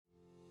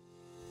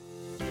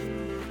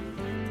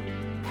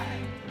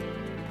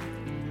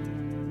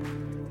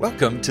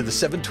Welcome to the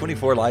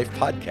 724 Life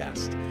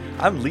podcast.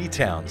 I'm Lee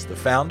Towns, the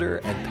founder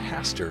and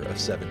pastor of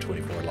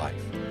 724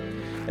 Life.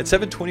 At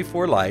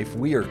 724 Life,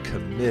 we are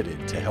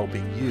committed to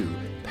helping you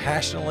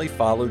passionately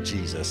follow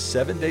Jesus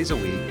 7 days a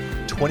week,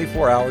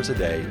 24 hours a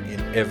day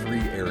in every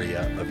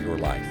area of your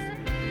life.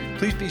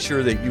 Please be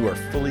sure that you are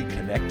fully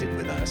connected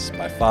with us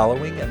by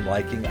following and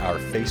liking our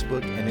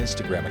Facebook and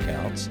Instagram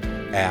accounts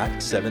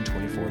at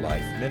 724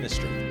 Life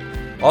Ministry.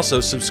 Also,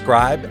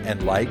 subscribe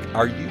and like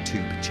our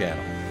YouTube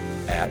channel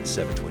at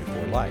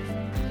 724 Life.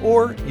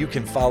 Or you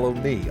can follow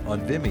me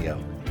on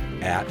Vimeo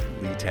at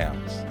Lee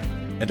Towns.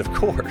 And of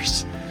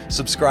course,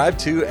 subscribe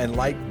to and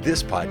like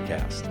this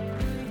podcast.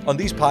 On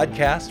these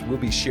podcasts, we'll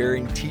be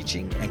sharing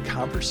teaching and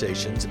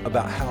conversations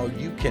about how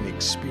you can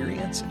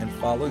experience and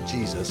follow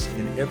Jesus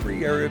in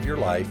every area of your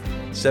life,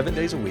 7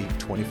 days a week,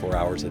 24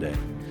 hours a day.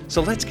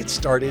 So let's get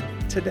started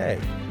today.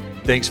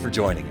 Thanks for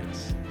joining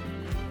us.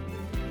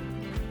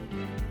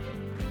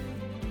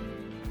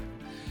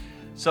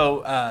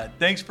 So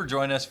thanks for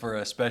joining us for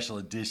a special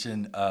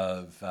edition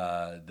of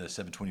the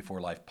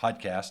 724 Life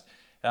podcast.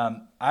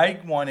 I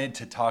wanted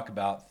to talk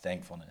about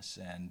thankfulness.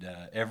 And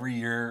every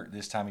year,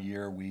 this time of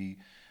year, we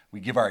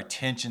give our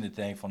attention to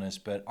thankfulness.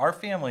 But our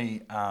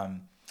family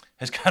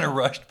has kind of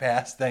rushed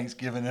past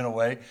Thanksgiving in a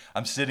way.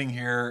 I'm sitting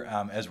here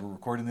as we're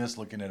recording this,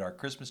 looking at our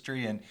Christmas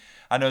tree. And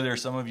I know there are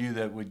some of you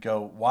that would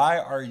go, why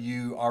are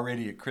you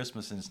already at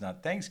Christmas and it's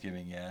not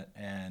Thanksgiving yet?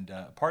 And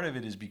part of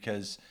it is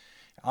because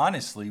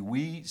honestly,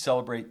 we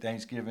celebrate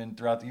Thanksgiving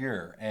throughout the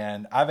year,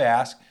 and I've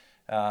asked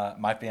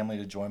my family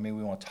to join me.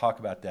 We want to talk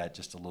about that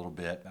just a little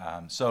bit.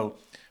 So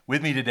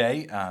with me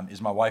today is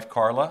my wife,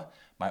 Carla,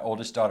 my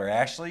oldest daughter,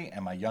 Ashley,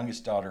 and my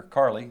youngest daughter,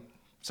 Carly.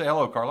 Say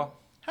hello, Carla.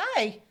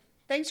 Hi.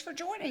 Thanks for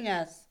joining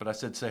us. But I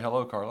said say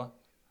hello, Carla.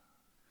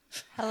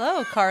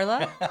 Hello,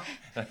 Carla.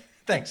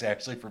 Thanks,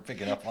 Ashley, for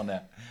picking up on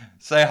that.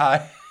 Say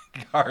hi,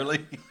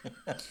 Carly.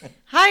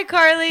 Hi,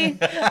 Carly.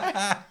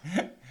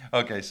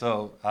 Okay,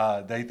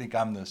 so they think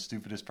I'm the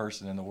stupidest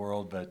person in the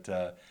world,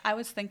 but... I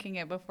was thinking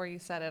it before you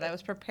said it. I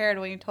was prepared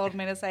when you told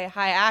me to say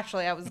hi,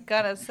 Ashley. I was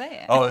going to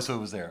say it. Oh, so it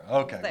was there.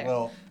 Okay, there.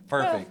 Well,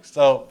 perfect.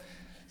 So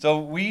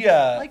we...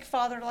 Like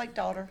father, like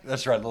daughter.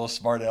 That's right, little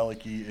smart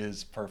alecky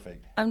is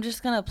perfect. I'm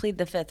just going to plead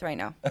the fifth right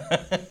now.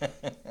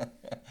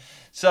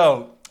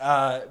 So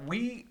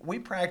we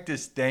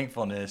practice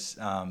thankfulness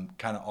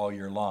kind of all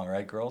year long,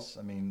 right, girls?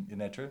 I mean, isn't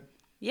that true?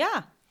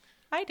 Yeah,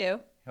 I do.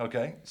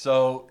 Okay,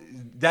 so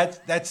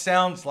that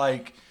sounds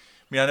like,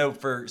 I mean, I know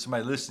for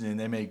somebody listening,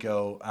 they may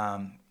go,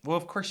 well,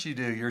 of course you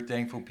do. You're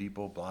thankful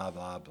people, blah,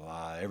 blah,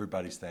 blah.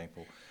 Everybody's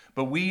thankful.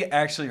 But we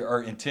actually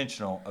are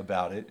intentional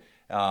about it,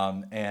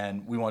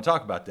 and we want to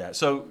talk about that.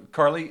 So,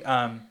 Carly,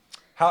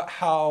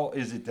 how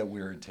is it that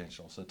we're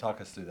intentional? So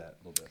talk us through that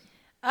a little bit.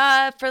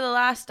 For the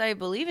last, I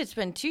believe it's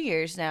been 2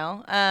 years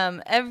now.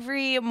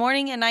 Every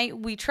morning and night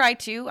we try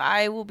to.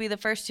 I will be the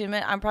first to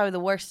admit I'm probably the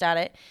worst at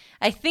it.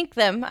 I think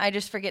them. I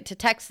just forget to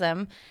text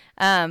them.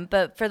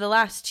 But for the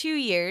last 2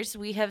 years,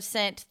 we have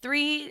sent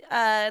 3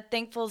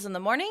 thankfuls in the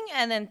morning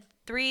and then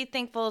 3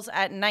 thankfuls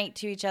at night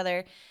to each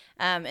other.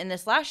 And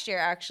this last year,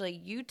 actually,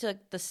 you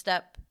took the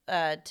step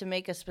to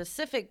make a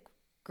specific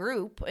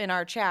group in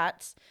our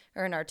chats,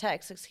 or in our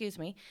texts, excuse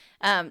me,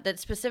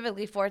 that's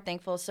specifically for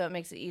thankful, so it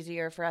makes it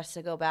easier for us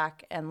to go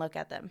back and look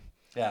at them.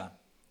 Yeah.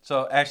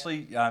 So,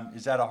 Ashley,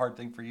 is that a hard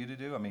thing for you to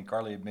do? I mean,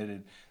 Carly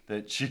admitted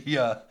that she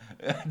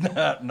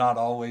not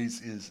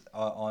always is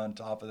on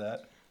top of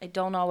that. I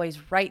don't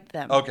always write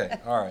them. Okay,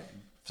 all right.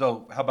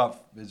 So, how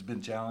about, has it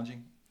been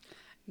challenging?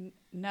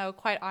 No,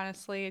 quite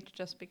honestly, it's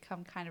just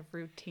become kind of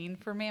routine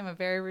for me. I'm a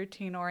very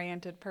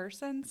routine-oriented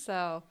person,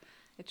 so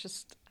it's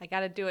just, I got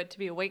to do it to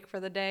be awake for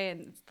the day,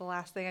 and it's the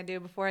last thing I do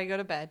before I go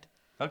to bed.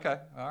 Okay.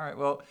 All right.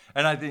 Well,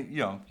 and I think,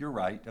 you're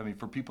right. I mean,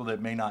 for people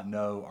that may not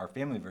know our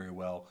family very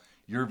well,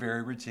 you're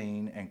very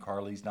routine, and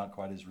Carly's not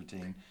quite as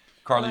routine.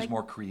 Carly's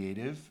more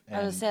creative. I was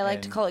going to say, I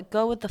like to call it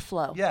go with the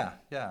flow. Yeah,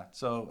 yeah.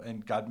 So,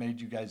 and God made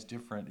you guys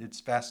different. It's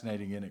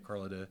fascinating, isn't it,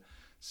 Carla, to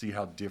see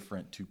how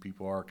different 2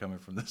 people are coming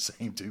from the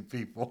same 2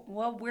 people.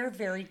 Well, we're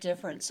very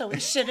different, so we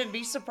shouldn't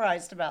be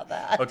surprised about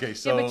that. Okay,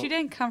 so... Yeah, but you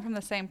didn't come from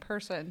the same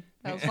person.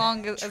 As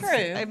long as True.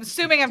 I'm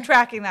assuming I'm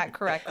tracking that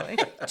correctly.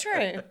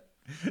 True.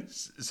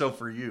 So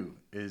for you,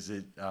 is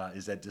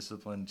that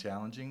discipline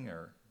challenging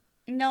or?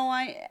 No,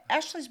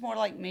 Ashley's more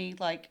like me,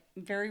 like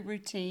very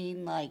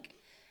routine. Like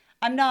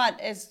I'm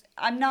not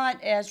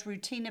as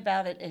routine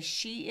about it as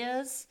she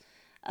is.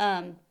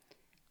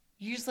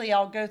 Usually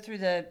I'll get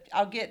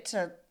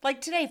to, like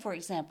today, for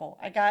example,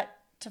 I got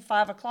to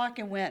 5:00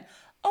 and went,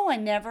 oh, I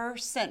never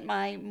sent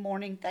my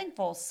morning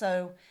thankful.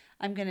 So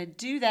I'm going to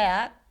do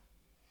that.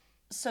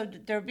 So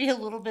there'll be a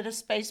little bit of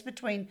space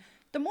between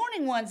the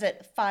morning ones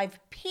at 5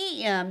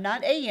 p.m.,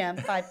 not a.m.,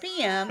 5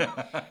 p.m.,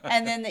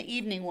 and then the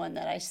evening one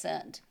that I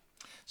sent.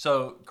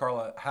 So,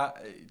 Carla,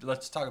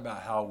 let's talk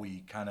about how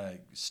we kind of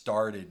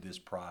started this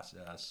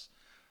process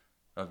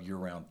of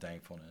year-round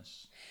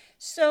thankfulness.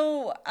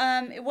 So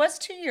it was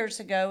 2 years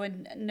ago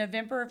in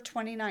November of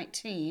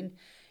 2019.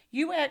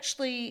 You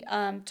actually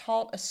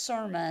taught a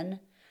sermon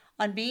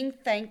being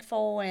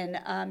thankful,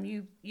 and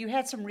you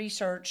had some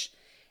research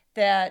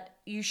that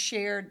you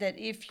shared that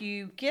if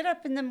you get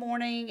up in the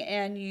morning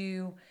and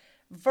you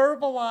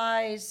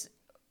verbalize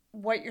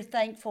what you're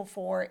thankful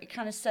for, it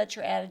kind of sets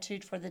your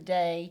attitude for the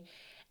day.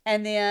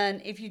 And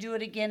then if you do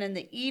it again in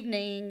the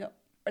evening,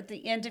 at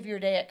the end of your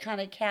day, it kind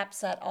of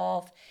caps that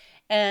off.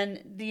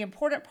 And the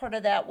important part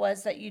of that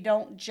was that you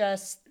don't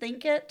just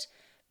think it,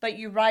 but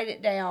you write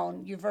it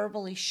down, you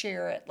verbally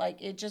share it.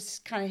 Like, it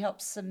just kind of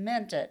helps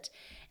cement it.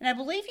 And I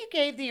believe you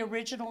gave the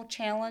original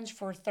challenge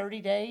for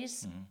 30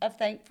 days of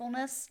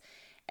thankfulness.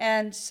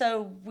 And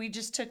so we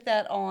just took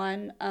that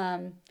on.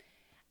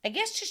 I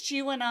guess just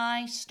you and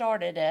I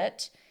started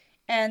it.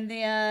 And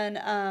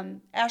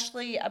then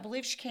Ashley, I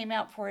believe she came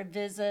out for a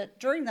visit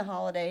during the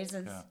holidays.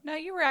 And No,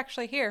 you were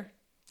actually here.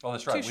 Oh,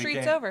 that's right. Two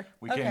streets over.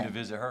 We came to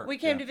visit her. We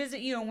came to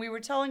visit you, and we were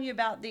telling you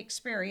about the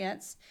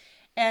experience.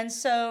 And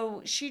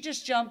so she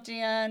just jumped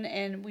in,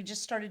 and we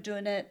just started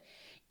doing it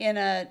in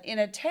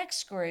a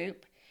text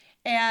group.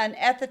 And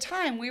at the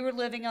time, we were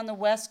living on the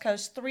West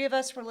Coast. 3 of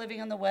us were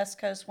living on the West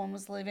Coast.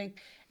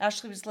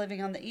 Ashley was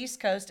living on the East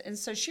Coast. And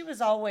so she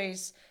was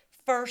always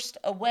first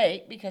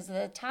awake because of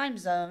the time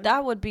zone.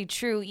 That would be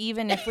true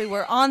even if we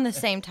were on the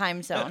same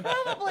time zone.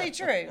 Probably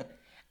true.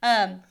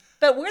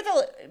 But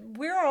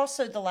we're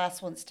also the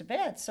last ones to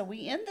bed, so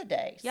we end the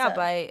day. Yeah, so.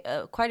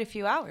 by quite a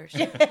few hours.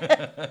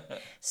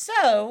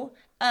 So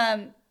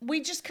we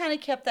just kind of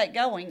kept that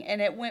going,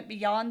 and it went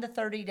beyond the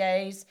 30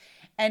 days,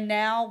 and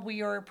now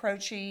we are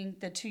approaching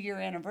the 2-year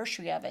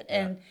anniversary of it.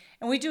 And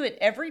we do it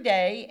every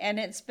day, and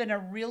it's been a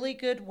really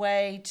good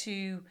way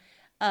to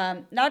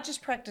not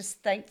just practice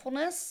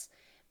thankfulness,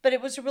 but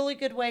it was a really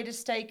good way to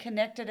stay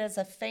connected as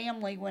a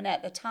family when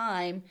at the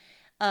time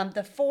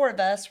the 4 of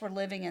us were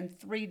living in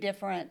 3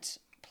 different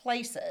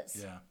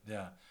places.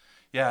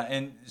 Yeah.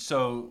 And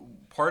so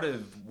part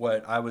of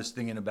what I was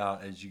thinking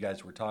about as you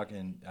guys were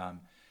talking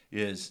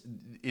is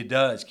it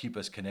does keep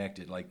us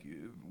connected. Like,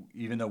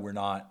 even though we're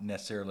not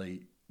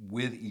necessarily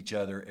with each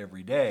other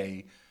every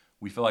day,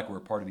 we feel like we're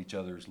a part of each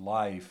other's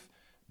life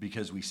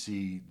because we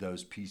see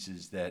those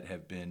pieces that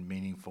have been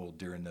meaningful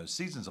during those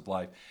seasons of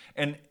life.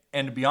 And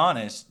to be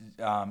honest,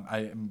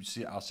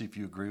 I'll see if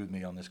you agree with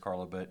me on this,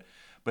 Carla,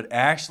 but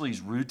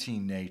Ashley's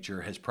routine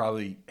nature has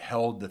probably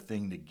held the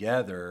thing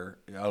together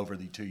over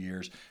the 2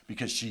 years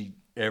because she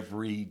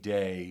every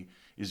day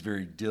is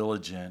very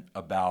diligent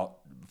about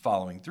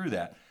following through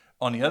that.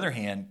 On the other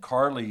hand,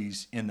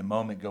 Carly's in the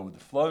moment, go with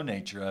the flow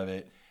nature of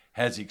it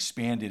has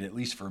expanded, at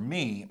least for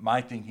me,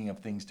 my thinking of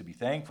things to be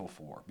thankful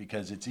for,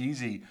 because it's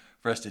easy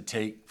for us to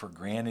take for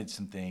granted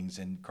some things,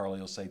 and Carly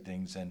will say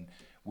things and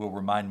will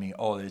remind me,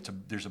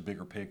 there's a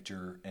bigger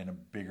picture and a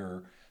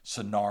bigger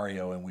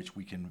scenario in which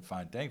we can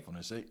find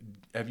thankfulness.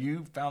 Have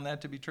you found that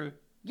to be true?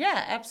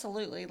 Yeah,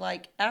 absolutely.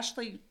 Like,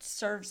 Ashley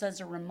serves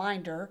as a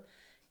reminder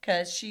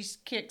because she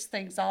kicks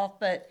things off,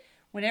 but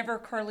whenever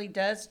Carly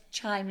does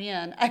chime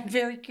in, I'm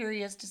very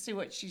curious to see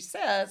what she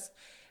says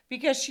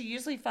because she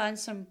usually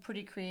finds some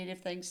pretty creative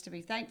things to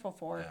be thankful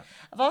for. Yeah.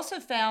 I've also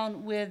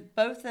found with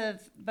both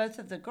of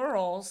the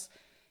girls,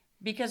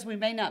 because we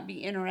may not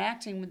be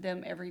interacting with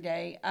them every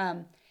day,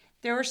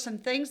 there are some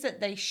things that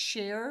they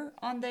share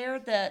on there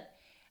that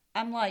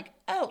I'm like,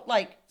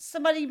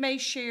 somebody may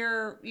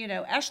share,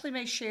 Ashley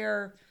may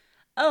share,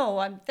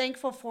 I'm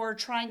thankful for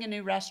trying a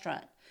new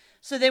restaurant.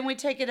 So then we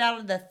take it out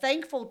of the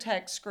thankful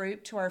text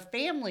group to our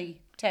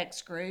family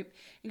text group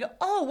and go,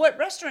 what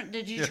restaurant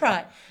did you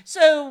try?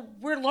 So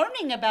we're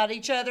learning about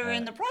each other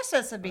in the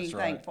process of being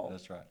thankful.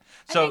 That's right.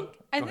 So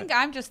I think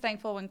I'm just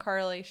thankful when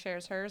Carly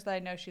shares hers that I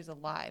know she's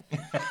alive.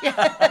 You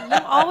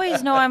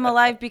always know I'm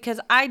alive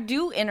because I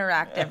do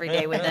interact every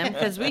day with them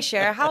because we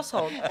share a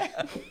household.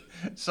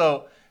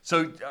 So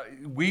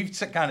we've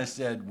kind of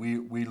said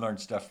we learned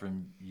stuff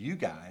from you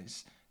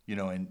guys,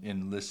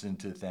 in listening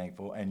to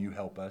Thankful, and you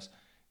help us.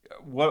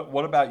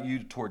 What about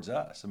you towards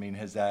us? I mean,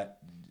 has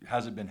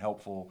it been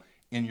helpful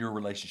in your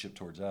relationship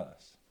towards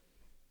us?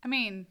 I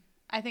mean,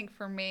 I think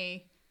for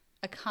me,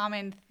 a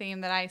common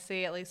theme that I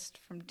see, at least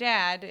from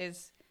Dad,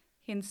 is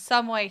in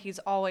some way he's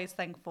always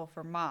thankful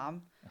for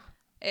Mom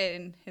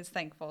in his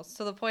thankfuls.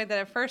 To the point that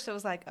at first it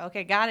was like,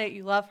 okay, got it,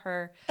 you love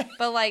her.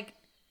 But like,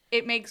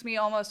 it makes me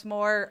almost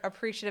more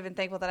appreciative and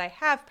thankful that I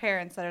have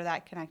parents that are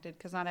that connected,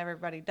 because not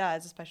everybody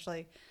does,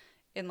 especially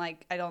in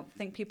like, I don't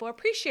think people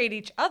appreciate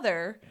each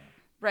other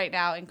right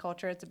now in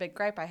culture. It's a big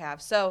gripe I have.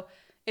 So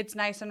it's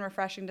nice and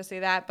refreshing to see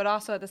that. But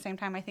also at the same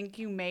time, I think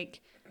you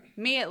make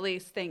me at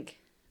least think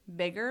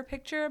bigger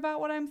picture about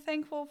what I'm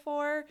thankful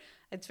for.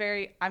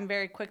 I'm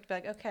very quick to be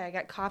like, okay, I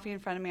got coffee in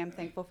front of me. I'm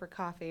thankful for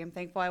coffee. I'm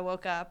thankful I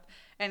woke up.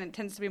 And it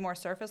tends to be more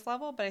surface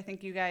level, but I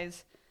think you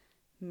guys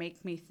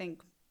make me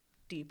think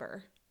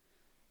deeper.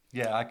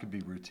 Yeah, I could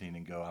be routine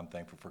and go, I'm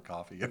thankful for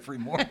coffee every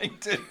morning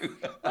too.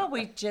 Well,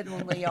 we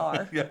genuinely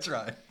are. That's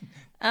right.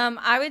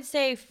 I would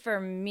say for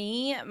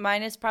me,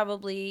 mine is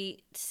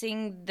probably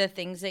seeing the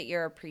things that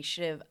you're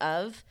appreciative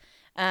of.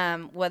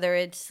 Whether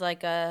it's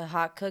like a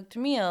hot cooked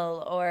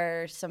meal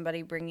or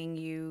somebody bringing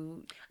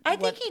you. I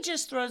think he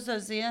just throws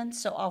those in,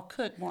 so I'll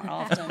cook more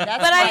often.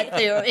 That's my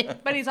theory.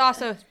 But he's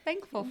also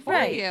thankful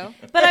for you.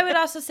 But I would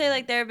also say,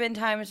 like, there have been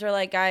times where,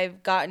 like,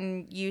 I've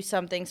gotten you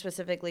something,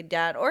 specifically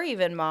Dad or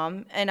even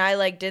Mom, and I,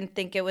 like, didn't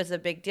think it was a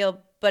big deal,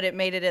 but it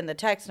made it in the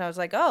text, and I was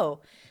like, oh,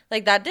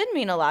 like, that did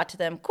mean a lot to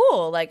them.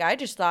 Cool. Like, I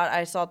just thought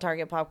I saw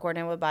Target popcorn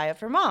and would buy it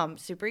for Mom.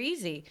 Super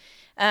easy.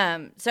 So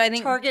I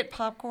think Target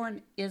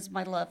popcorn is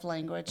my love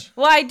language.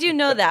 Well, I do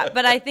know that,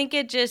 but I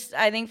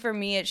think for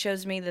me, it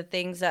shows me the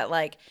things that,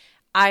 like,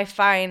 I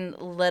find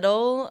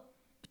little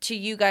to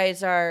you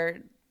guys are,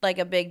 like,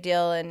 a big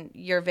deal, and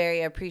you're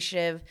very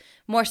appreciative,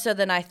 more so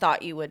than I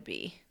thought you would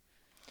be.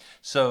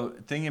 So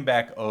thinking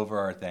back over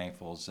our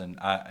thankfuls, and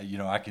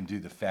I can do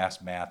the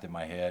fast math in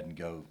my head and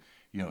go,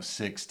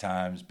 6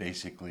 times,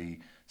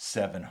 basically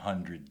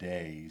 700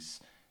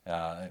 days,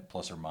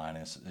 plus or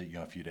minus,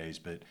 a few days,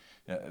 but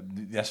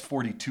that's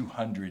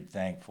 4,200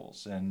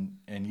 thankfuls,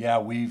 and yeah,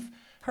 we've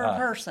Per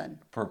person.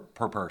 per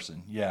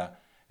person, yeah,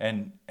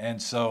 and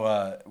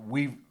so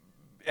we've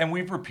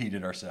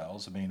repeated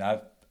ourselves. I mean,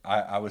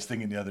 I was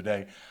thinking the other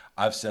day,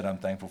 I've said I'm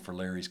thankful for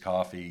Larry's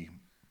coffee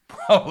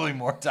probably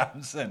more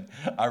times than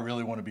I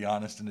really want to be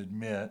honest and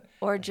admit.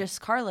 Or just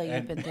Carla,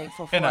 you've been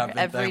thankful for and I've been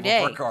every thankful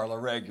day. for Carla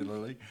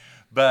regularly.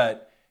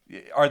 But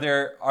are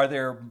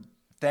there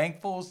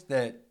thankfuls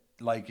that,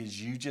 like,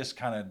 as you just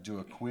kind of do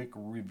a quick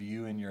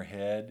review in your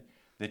head,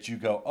 that you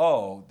go,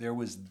 oh, there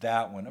was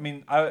that one. I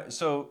mean,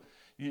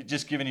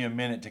 just giving you a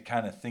minute to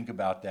kind of think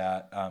about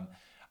that.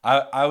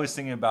 I was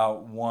thinking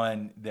about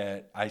one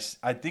that I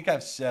think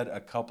I've said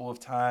a couple of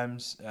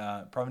times,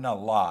 probably not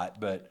a lot,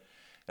 but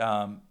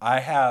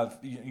I have,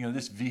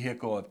 this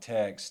vehicle of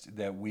text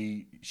that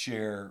we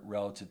share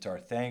relative to our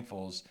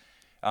thankfuls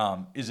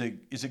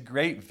is a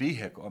great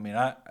vehicle. I mean,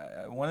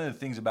 one of the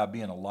things about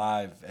being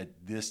alive at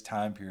this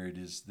time period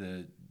is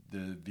the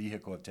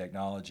vehicle of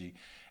technology.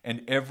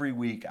 And every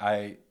week,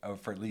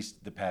 for at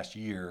least the past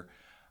year,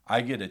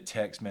 I get a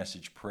text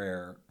message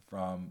prayer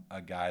from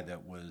a guy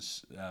that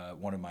was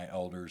one of my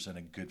elders and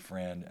a good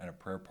friend and a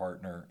prayer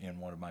partner in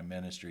one of my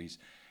ministries.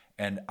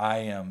 And I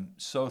am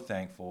so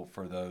thankful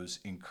for those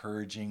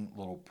encouraging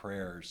little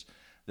prayers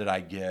that I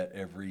get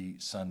every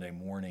Sunday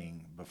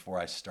morning before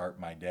I start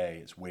my day.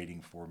 It's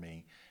waiting for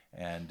me.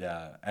 And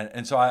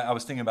so I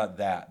was thinking about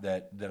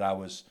that I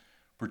was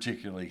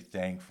particularly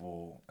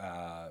thankful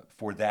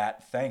for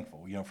that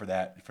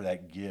for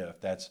that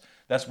gift.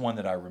 That's one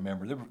that I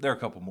remember. There are a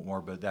couple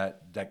more, but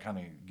that kind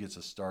of gets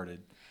us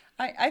started.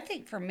 I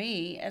think for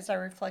me, as I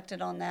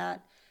reflected on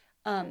that,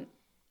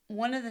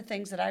 one of the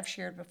things that I've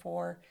shared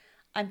before,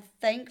 I'm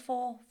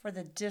thankful for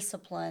the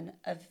discipline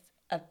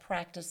of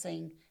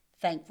practicing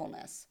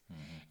thankfulness.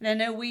 Mm-hmm. And I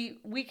know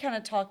we kind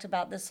of talked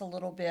about this a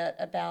little bit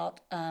about,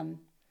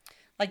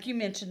 like you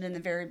mentioned in the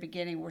very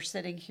beginning, we're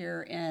sitting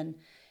here in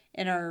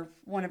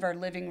one of our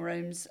living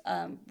rooms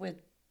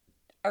with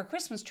our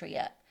Christmas tree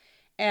up.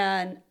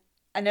 And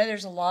I know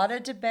there's a lot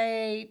of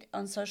debate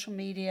on social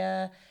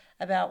media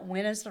about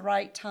when is the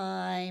right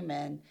time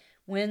and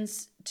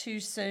when's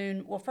too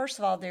soon. Well, first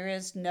of all, there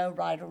is no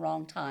right or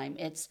wrong time.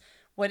 It's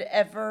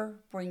whatever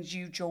brings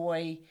you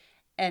joy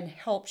and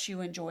helps you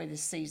enjoy the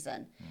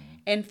season. Mm-hmm.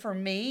 And for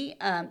me,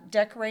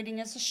 decorating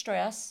is a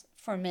stress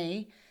for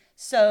me.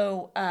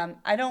 So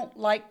I don't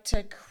like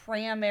to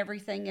cram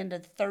everything into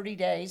 30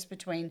 days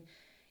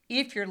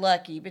if you're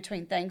lucky,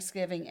 between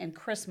Thanksgiving and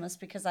Christmas,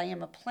 because I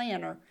am a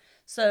planner.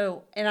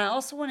 So, and I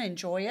also want to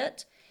enjoy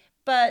it.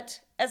 But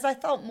as I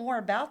thought more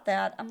about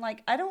that, I'm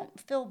like, I don't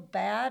feel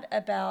bad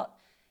about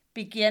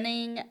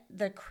beginning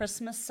the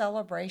Christmas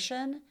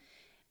celebration,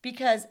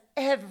 because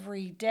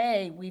every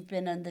day we've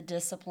been in the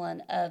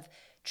discipline of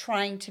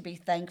trying to be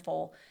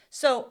thankful.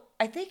 So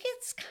I think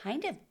it's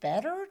kind of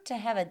better to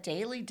have a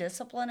daily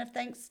discipline of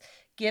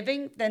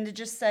Thanksgiving than to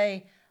just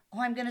say,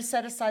 oh, I'm going to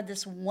set aside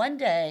this one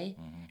day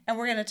and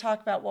we're going to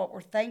talk about what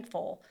we're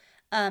thankful.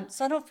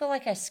 So I don't feel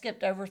like I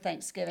skipped over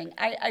Thanksgiving.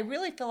 I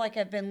really feel like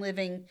I've been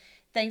living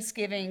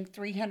Thanksgiving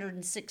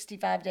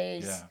 365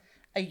 days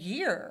a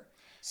year.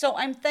 So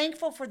I'm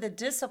thankful for the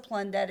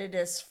discipline that it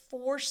has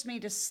forced me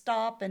to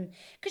stop, and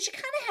because you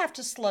kind of have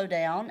to slow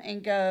down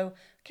and go,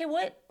 okay,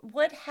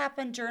 what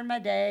happened during my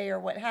day or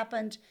what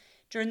happened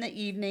during the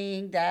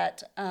evening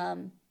that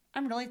I'm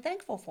really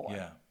thankful for.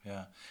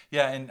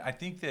 Yeah. And I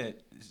think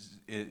that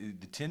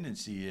the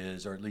tendency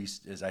is, or at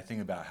least as I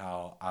think about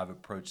how I've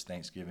approached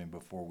Thanksgiving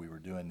before we were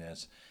doing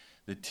this,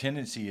 the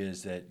tendency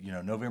is that,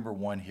 November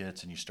 1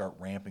 hits and you start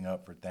ramping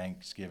up for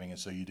Thanksgiving. And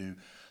so you do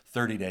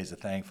 30 days of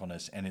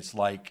thankfulness. And it's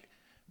like,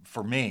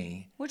 for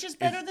me, which is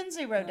better than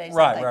 0 days.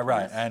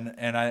 Right.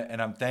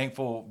 And I'm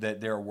thankful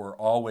that there were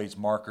always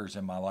markers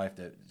in my life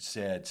that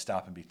said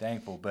stop and be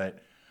thankful. But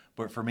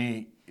for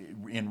me,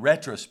 in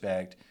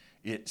retrospect,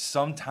 it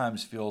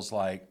sometimes feels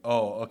like,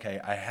 oh, okay,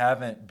 I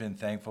haven't been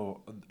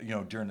thankful,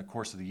 during the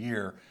course of the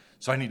year,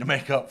 so I need to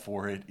make up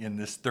for it in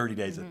this 30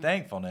 days of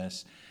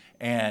thankfulness.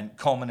 and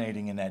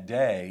culminating in that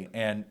day.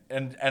 And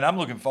I'm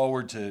looking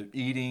forward to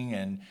eating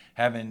and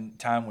having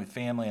time with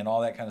family and all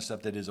that kind of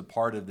stuff that is a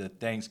part of the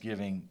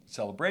Thanksgiving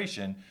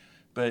celebration.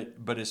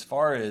 But as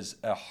far as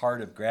a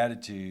heart of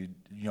gratitude,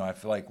 I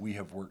feel like we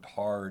have worked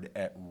hard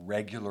at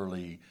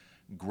regularly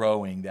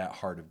growing that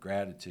heart of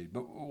gratitude.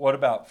 But what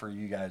about for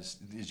you guys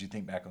as you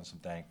think back on some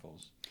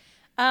thankfuls?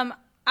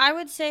 I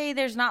would say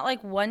there's not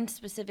like one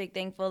specific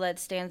thankful that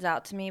stands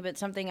out to me, but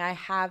something I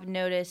have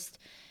noticed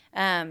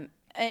and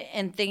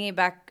thinking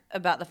back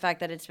about the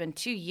fact that it's been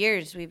 2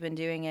 years we've been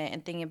doing it,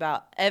 and thinking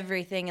about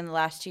everything in the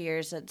last 2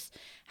 years that's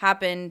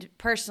happened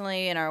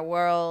personally in our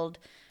world,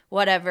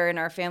 whatever, in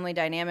our family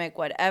dynamic,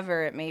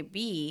 whatever it may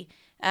be,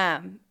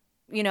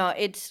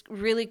 it's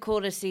really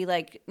cool to see,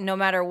 like, no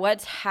matter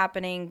what's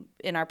happening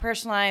in our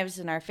personal lives,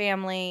 in our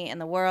family, in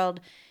the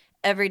world,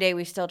 every day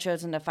we've still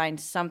chosen to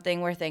find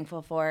something we're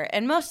thankful for.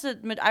 And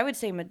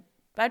I'd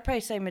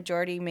probably say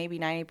majority, maybe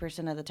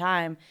 90% of the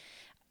time,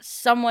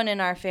 someone in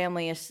our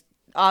family is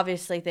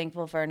obviously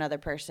thankful for another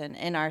person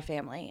in our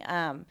family.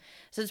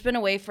 So it's been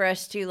a way for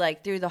us to,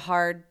 like, through the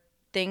hard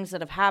things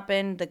that have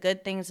happened, the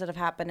good things that have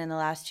happened in the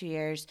last 2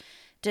 years,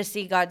 to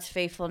see God's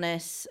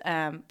faithfulness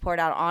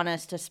poured out on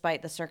us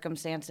despite the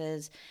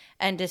circumstances,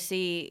 and to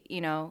see,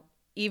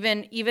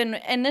 even,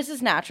 and this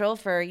is natural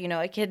for,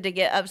 a kid to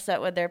get upset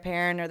with their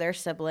parent or their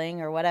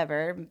sibling or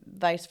whatever,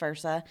 vice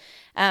versa.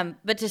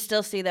 But to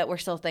still see that we're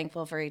still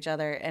thankful for each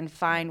other and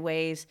find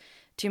ways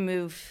to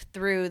move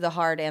through the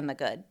hard and the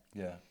good.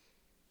 Yeah.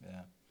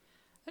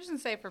 I was going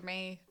to say, for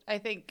me, I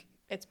think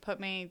it's put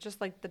me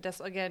just like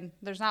again,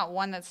 there's not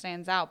one that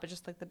stands out, but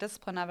just like the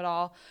discipline of it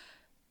all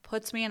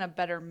puts me in a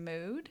better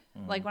mood.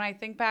 Mm-hmm. Like when I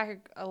think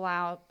back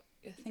across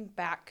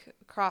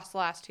the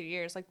last 2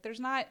 years, like there's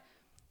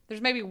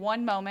maybe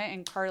one moment,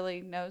 and Carly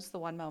knows the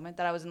one moment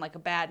that I was in like a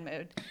bad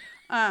mood.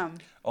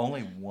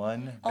 Only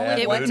one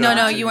bad mood?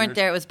 No, you weren't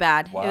there. It was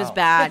bad. Wow. It was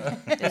bad.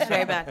 It was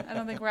very bad. I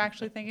don't think we're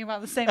actually thinking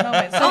about the same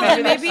moment. So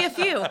maybe a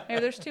few.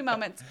 Maybe there's 2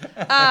 moments.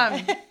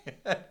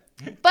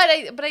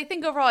 But I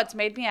think overall it's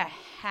made me a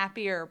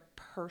happier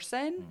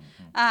person.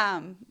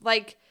 Mm-hmm.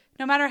 Like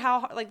no matter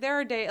how, like there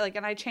are days, like,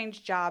 and I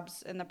changed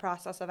jobs in the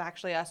process of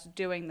actually us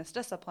doing this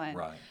discipline.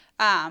 Right.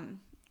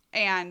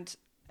 And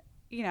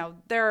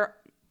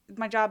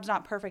my job's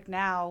not perfect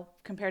now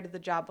compared to the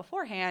job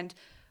beforehand,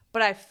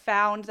 but I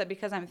found that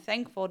because I'm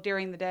thankful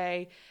during the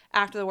day,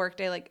 after the work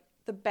day, like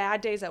the bad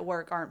days at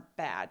work aren't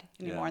bad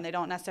anymore. Yeah. And they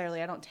don't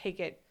necessarily, I don't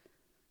take it.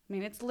 I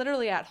mean, it's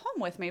literally at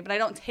home with me, but I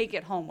don't take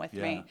it home with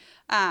me.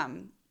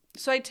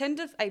 So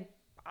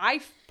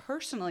I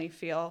personally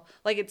feel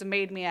like it's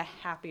made me a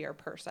happier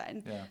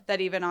person. Yeah.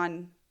 That even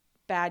on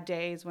bad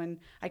days when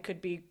I could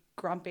be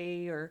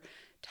grumpy or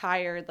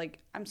tired, like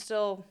I'm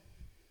still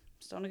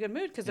in a good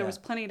mood because there was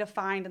plenty to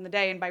find in the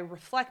day. And by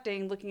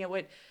reflecting, looking at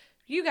what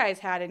you guys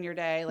had in your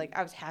day, like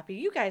I was happy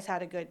you guys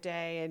had a good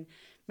day, and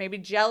maybe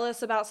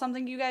jealous about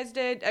something you guys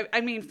did.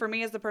 I mean, for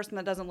me as the person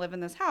that doesn't live in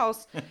this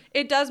house,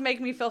 it does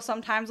make me feel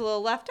sometimes a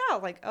little left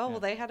out. Like, well,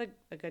 they had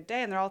a good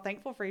day and they're all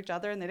thankful for each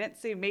other and they didn't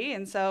see me.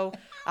 And so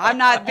I'm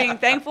not being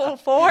thankful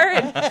for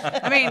it.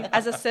 I mean,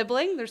 as a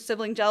sibling, there's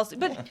sibling jealousy.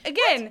 But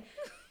again,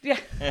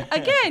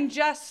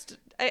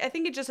 I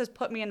think it just has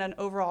put me in an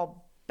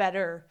overall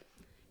better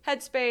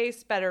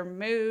headspace, better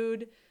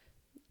mood.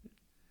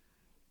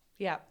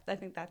 Yeah, I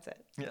think that's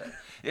it. Yeah.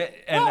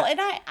 And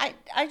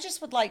I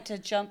just would like to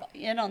jump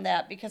in on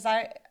that because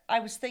I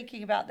was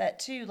thinking about that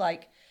too.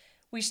 Like,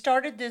 we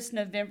started this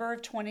November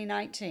of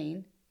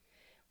 2019.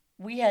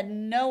 We had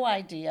no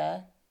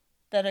idea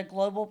that a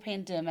global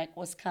pandemic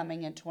was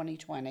coming in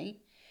 2020.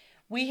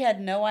 We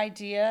had no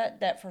idea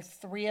that for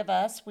 3 of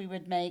us, we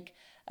would make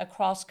a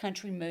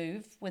cross-country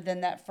move within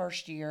that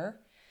first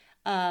year.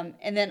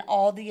 And then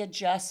all the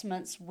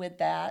adjustments with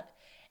that.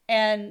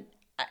 And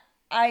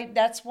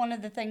that's one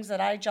of the things that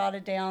I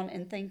jotted down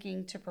in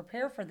thinking to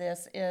prepare for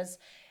this is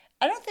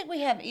I don't think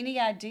we have any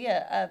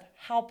idea of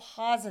how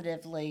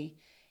positively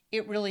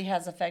it really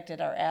has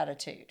affected our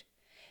attitude.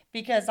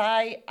 Because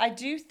I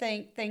do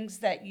think things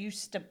that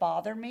used to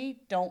bother me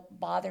don't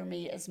bother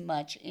me as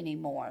much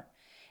anymore.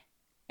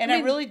 And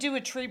I really do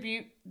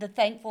attribute the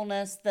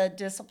thankfulness, the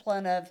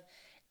discipline of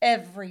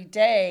every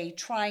day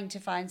trying to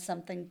find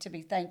something to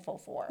be thankful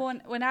for. Well,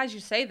 when as you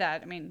say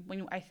that, I mean,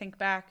 when I think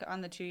back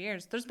on the 2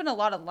 years, there's been a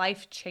lot of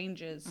life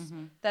changes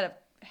that have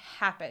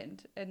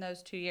happened in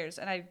those 2 years.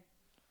 And I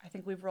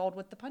think we've rolled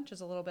with the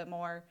punches a little bit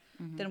more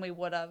than we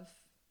would have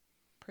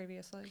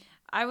previously.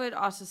 I would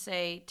also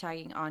say,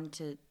 tagging on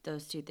to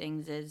those 2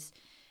 things is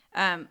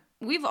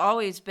we've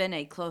always been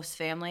a close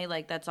family.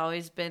 Like, that's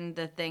always been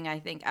the thing I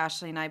think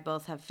Ashley and I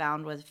both have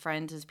found with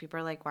friends is people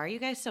are like, why are you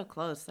guys so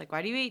close? Like,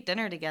 why do you eat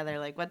dinner together?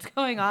 Like, what's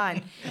going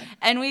on?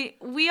 And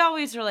we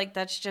always were like,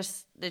 it's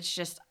just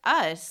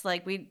us.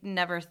 Like, we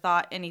never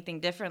thought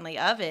anything differently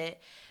of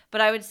it. But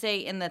I would say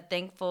in the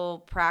thankful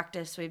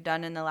practice we've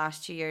done in the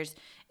last 2 years,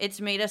 it's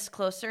made us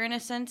closer in a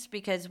sense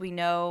because we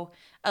know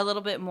a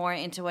little bit more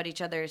into what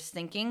each other is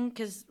thinking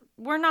because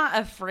we're not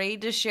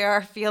afraid to share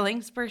our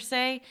feelings per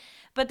se,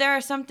 But there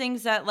are some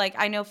things that, like,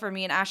 I know for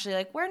me and Ashley,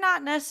 like, we're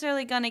not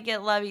necessarily going to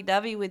get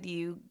lovey-dovey with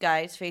you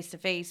guys face to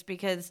face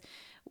because,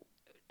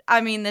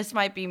 I mean, this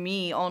might be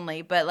me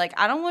only, but, like,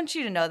 I don't want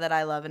you to know that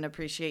I love and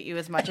appreciate you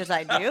as much as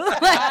I do.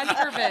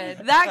 God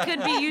forbid. That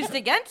could be used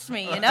against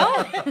me, you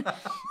know?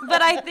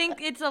 But I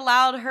think it's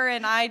allowed her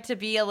and I to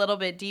be a little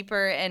bit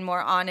deeper and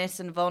more honest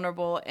and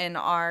vulnerable in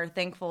our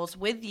thankfuls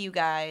with you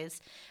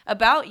guys,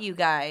 about you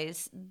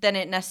guys, than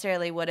it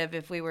necessarily would have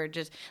if we were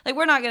just, like,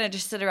 we're not going to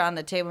just sit around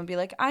the table and be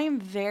like, I am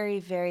very,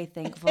 very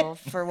thankful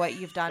for what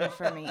you've done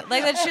for me.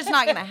 Like, that's just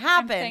not going to I'm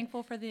happen.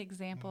 thankful for the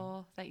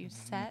example that you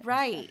set.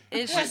 Right.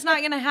 It's just not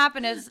going to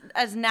happen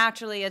as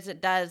naturally as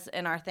it does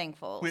in our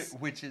thankfuls.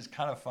 Which is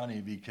kind of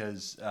funny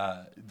because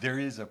there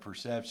is a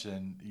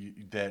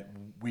perception that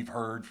we've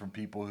heard from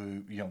people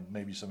who,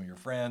 maybe some of your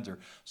friends or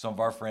some of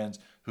our friends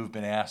who've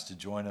been asked to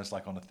join us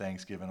like on a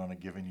Thanksgiving on a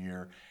given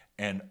year,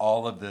 and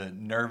all of the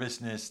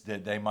nervousness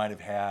that they might have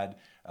had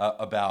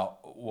about,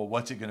 well,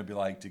 what's it going to be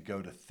like to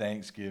go to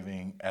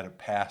Thanksgiving at a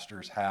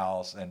pastor's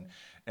house,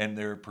 and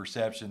their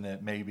perception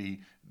that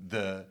maybe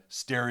the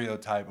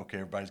stereotype, okay,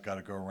 everybody's got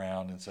to go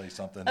around and say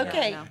something.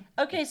 Okay. No.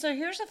 Okay, so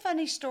here's a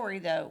funny story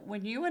though.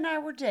 When you and I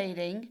were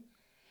dating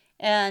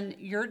and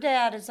your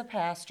dad is a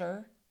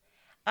pastor,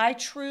 I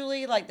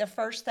truly, like, the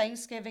first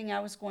Thanksgiving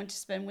I was going to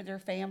spend with your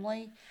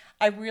family,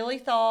 I really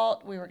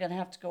thought we were going to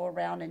have to go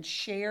around and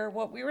share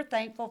what we were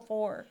thankful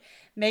for,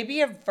 maybe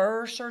a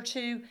verse or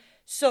two.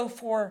 So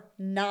for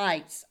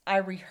nights, I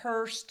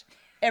rehearsed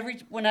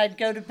when I'd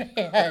go to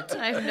bed.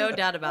 I have no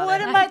doubt about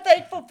What it. am I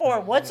thankful for?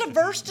 What's a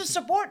verse to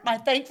support my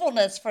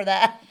thankfulness for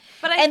that?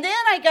 And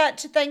then I got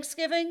to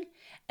Thanksgiving,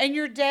 and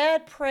your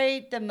dad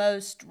prayed the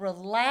most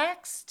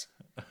relaxed,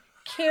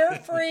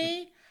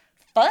 carefree,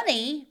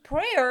 funny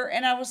prayer,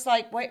 and I was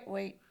like,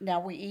 wait, now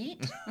we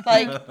eat?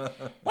 Like,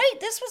 wait,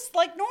 this was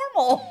like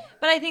normal.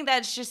 But I think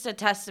that's just a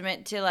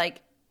testament to,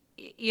 like,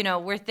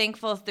 we're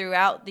thankful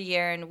throughout the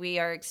year, and we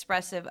are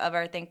expressive of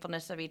our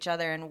thankfulness of each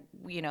other and,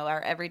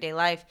 our everyday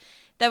life.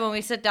 That when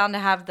we sit down to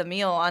have the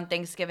meal on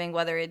Thanksgiving,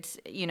 whether it's,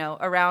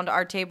 around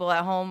our table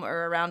at home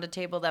or around a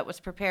table that was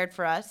prepared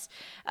for us,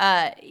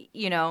 we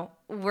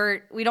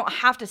don't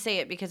have to say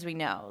it because we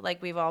know.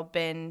 Like, we've all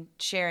been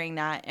sharing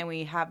that, and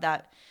we have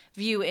that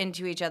view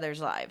into each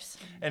other's lives.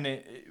 And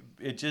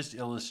it just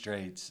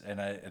illustrates, and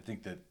I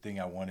think the thing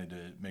I wanted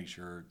to make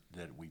sure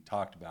that we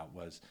talked about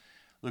was,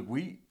 look,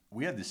 we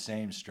have the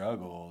same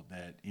struggle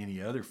that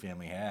any other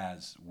family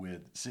has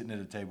with sitting at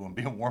a table and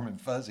being warm and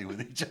fuzzy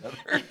with each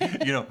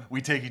other.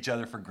 We take each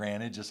other for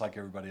granted just like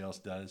everybody else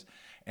does.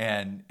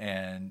 And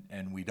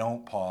we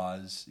don't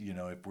pause,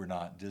 if we're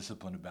not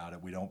disciplined about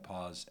it, we don't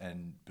pause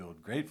and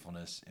build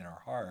gratefulness in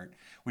our heart,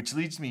 which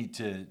leads me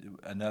to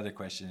another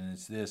question. And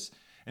it's this,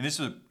 and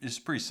this is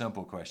a pretty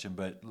simple question,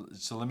 but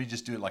so let me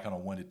just do it like on a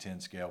 1 to 10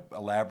 scale,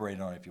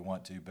 elaborate on it if you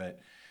want to, but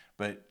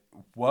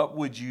what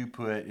would you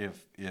put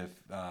if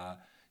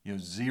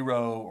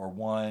 0 or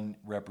 1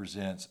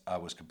 represents I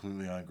was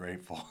completely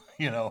ungrateful,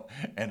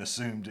 and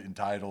assumed,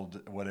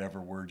 entitled,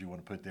 whatever word you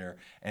want to put there,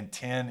 and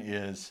 10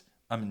 is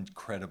I'm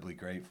incredibly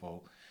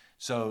grateful.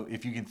 So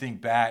if you can think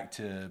back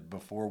to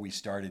before we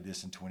started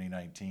this in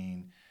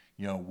 2019,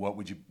 what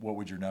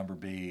would your number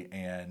be,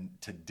 and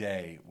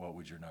today what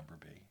would your number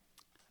be?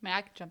 I mean,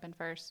 I could jump in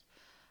first.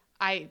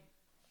 I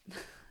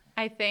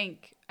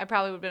think I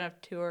probably would have been a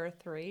 2 or a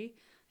 3.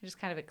 I just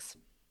kind of like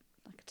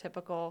a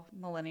typical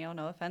millennial.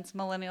 No offense,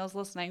 millennials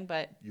listening,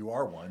 but you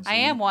are one. So I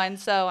am one,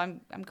 so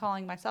I'm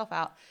calling myself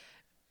out.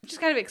 Just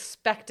kind of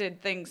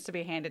expected things to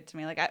be handed to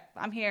me. Like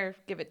I'm here,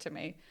 give it to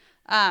me.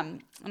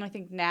 And I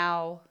think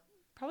now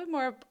probably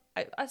more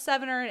a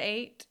 7 or an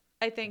 8.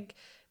 I think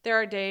there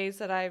are days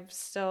that I've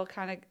still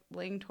kind of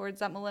lean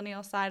towards that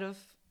millennial side of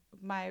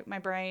my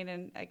brain,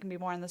 and I can be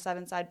more on the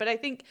 7 side. But I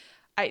think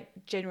I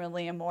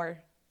genuinely am more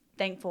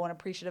thankful and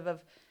appreciative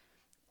of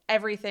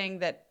everything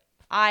that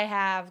I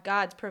have,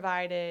 God's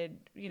provided,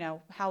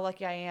 how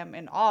lucky I am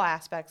in all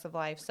aspects of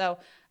life. So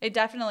it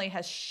definitely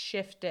has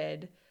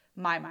shifted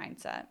my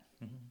mindset.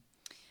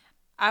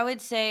 I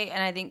would say,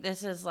 and I think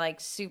this is like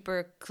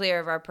super clear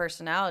of our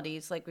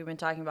personalities, like we've been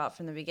talking about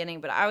from the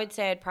beginning, but I would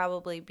say I'd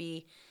probably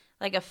be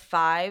like a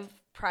 5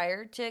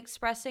 prior to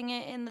expressing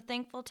it in the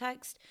thankful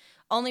text.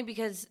 Only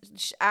because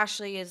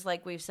Ashley is,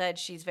 like we've said,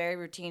 she's very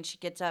routine. She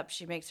gets up,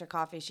 she makes her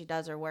coffee, she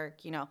does her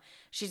work,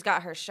 she's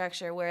got her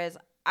structure. Whereas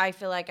I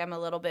feel like I'm a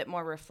little bit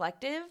more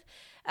reflective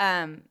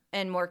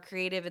and more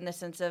creative in the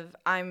sense of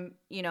I'm,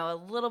 a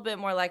little bit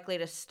more likely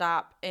to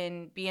stop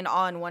and be in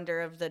awe and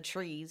wonder of the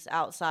trees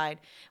outside,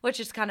 which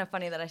is kind of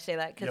funny that I say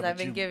that because I've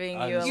been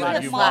giving you a You lot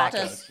have of slack.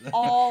 mocked us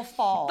all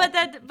fall.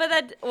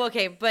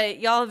 But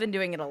y'all have been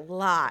doing it a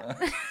lot.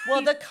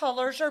 Well, the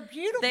colors are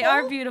beautiful. They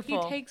are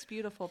beautiful. He takes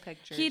beautiful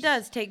pictures. He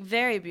does take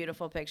very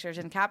beautiful pictures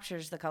and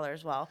captures the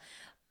colors well.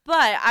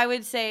 But I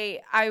would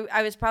say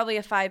I was probably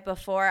a 5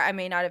 before. I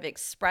may not have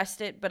expressed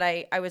it, but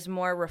I was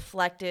more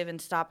reflective and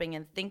stopping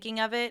and thinking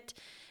of it.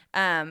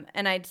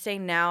 And I'd say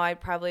now I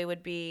probably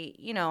would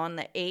be, on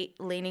the 8,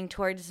 leaning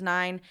towards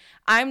 9.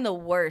 I'm the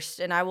worst,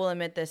 and I will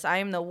admit this. I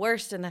am the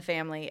worst in the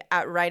family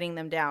at writing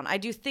them down. I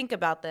do think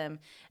about them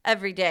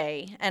every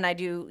day, and I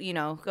do,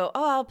 go,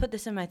 oh, I'll put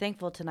this in my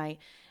thankful tonight.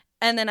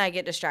 And then I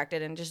get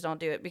distracted and just don't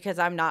do it because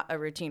I'm not a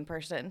routine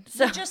person.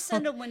 So You just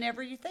send them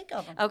whenever you think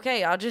of them.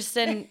 okay, I'll just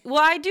send.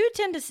 Well, I do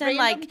tend to send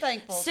Random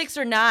like thankfuls. 6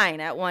 or 9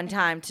 at one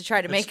time to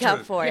try to That's make up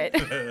true. for it.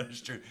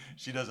 That's true.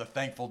 She does a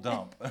thankful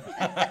dump.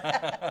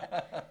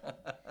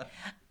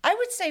 I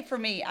would say for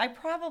me, I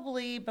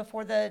probably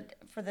for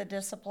the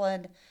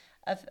discipline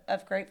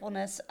of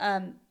gratefulness,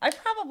 I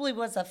probably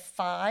was a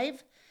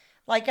 5.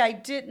 Like I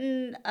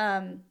didn't,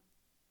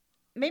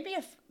 maybe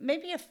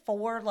a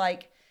 4.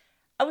 Like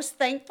I was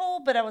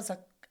thankful, but I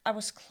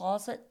was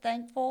closet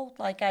thankful.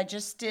 Like I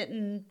just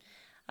didn't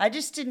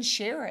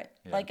share it.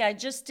 Yeah. Like I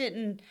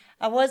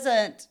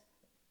wasn't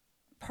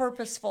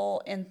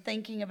purposeful in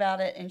thinking about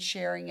it and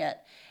sharing it.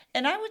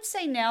 And I would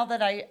say now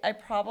that I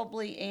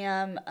probably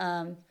am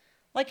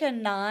like a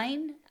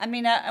 9. I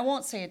mean, I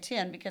won't say a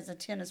 10 because a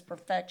 10 is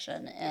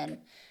perfection, and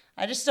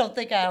I just don't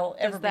think I'll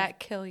ever Does that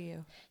kill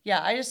you?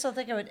 Yeah, I just don't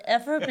think I would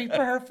ever be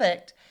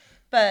perfect.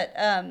 But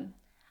I'm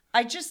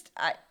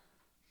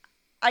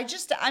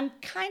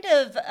kind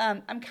of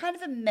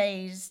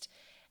amazed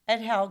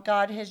at how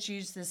God has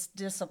used this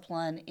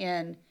discipline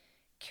in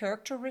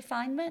character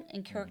refinement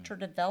and character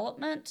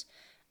development.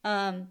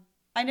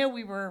 I know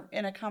we were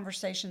in a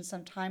conversation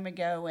some time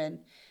ago, and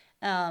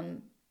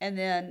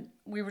then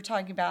we were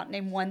talking about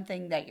name one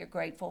thing that you're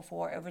grateful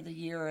for over the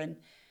year, and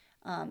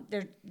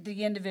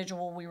the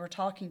individual we were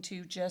talking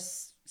to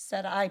just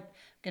said, "I'm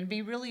going to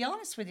be really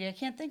honest with you. I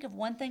can't think of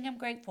one thing I'm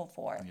grateful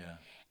for." Yeah.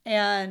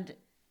 And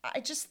I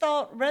just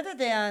thought, rather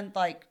than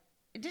like,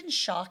 it didn't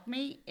shock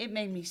me, it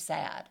made me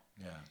sad.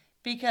 Yeah.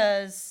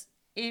 Because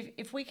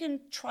if we can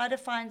try to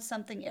find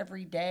something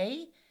every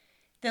day,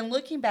 then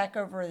looking back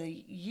over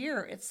the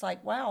year, it's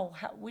like, wow,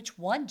 which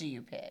one do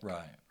you pick?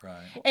 Right.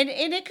 Right. And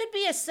it could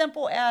be as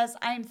simple as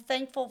I'm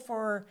thankful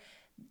for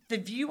the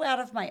view out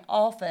of my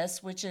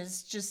office, which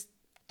is just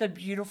the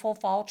beautiful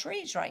fall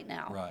trees right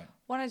now. Right.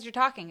 Well, as you're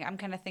talking, I'm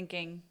kind of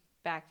thinking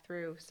back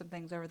through some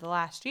things over the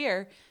last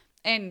year.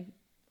 And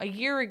a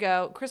year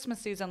ago, Christmas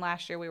season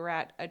last year, we were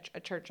at a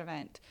church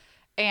event.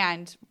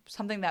 And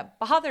something that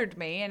bothered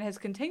me and has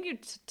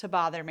continued to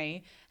bother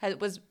me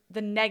was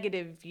the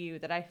negative view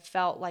that I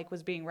felt like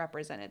was being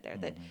represented there.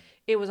 That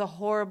it was a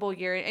horrible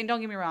year. And don't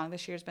get me wrong,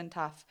 this year's been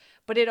tough.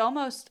 But it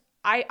almost,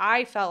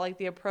 I felt like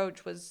the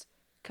approach was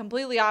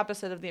completely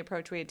opposite of the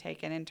approach we had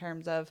taken in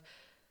terms of,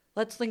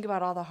 let's think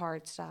about all the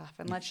hard stuff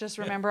and let's just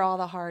remember all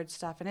the hard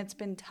stuff. And it's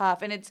been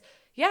tough. And it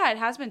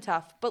has been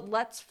tough. But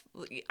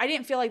I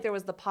didn't feel like there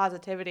was the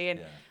positivity.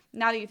 And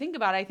now that you think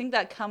about it, I think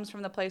that comes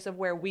from the place of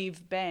where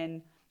we've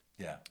been.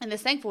 Yeah. And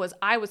this thankful was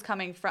I was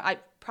coming from,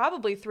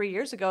 probably 3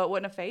 years ago, it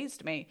wouldn't have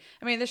fazed me.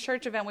 I mean, this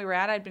church event we were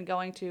at, I'd been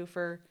going to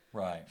for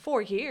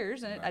 4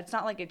 years. And it's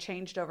not like it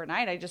changed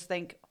overnight. I just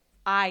think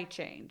I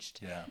changed.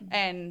 Yeah.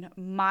 And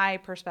my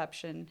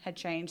perception had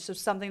changed. So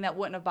something that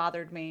wouldn't have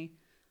bothered me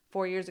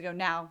 4 years ago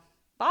now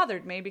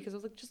bothered me because I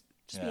was like, just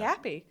be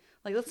happy.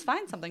 Like, let's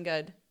find something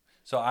good.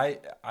 So I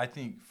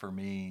think for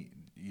me,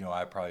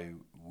 I probably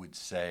would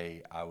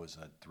say I was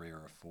a 3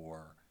 or a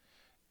 4.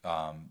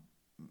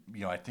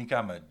 I think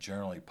I'm a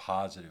generally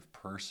positive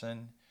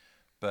person,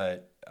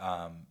 but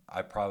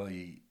I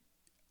probably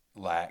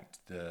lacked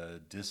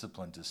the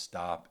discipline to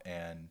stop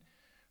and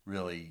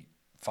really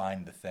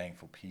find the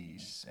thankful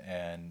piece.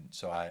 And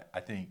so I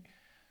think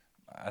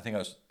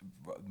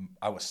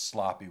I was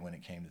sloppy when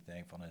it came to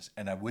thankfulness,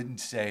 and I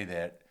wouldn't say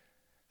that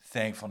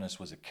thankfulness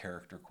was a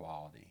character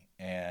quality.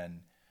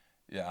 And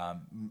I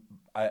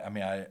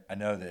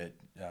know that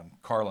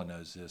Carla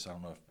knows this. I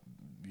don't know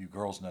if you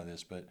girls know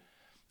this, but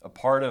a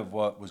part of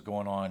what was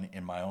going on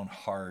in my own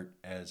heart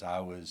as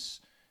I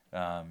was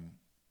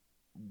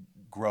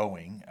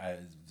growing,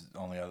 the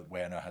only other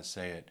way I know how to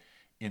say it,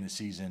 in the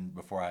season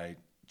before I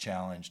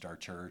challenged our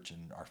church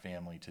and our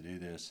family to do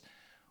this,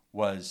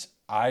 was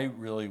I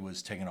really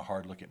was taking a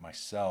hard look at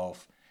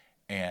myself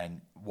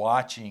and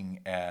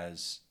watching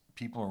as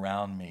people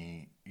around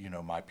me,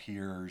 my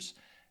peers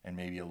and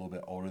maybe a little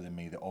bit older than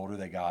me, the older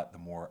they got, the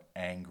more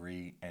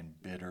angry and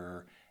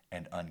bitter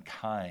and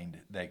unkind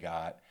they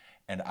got.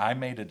 And I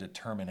made a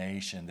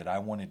determination that I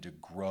wanted to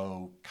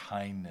grow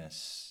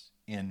kindness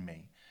in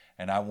me.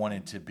 And I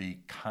wanted to be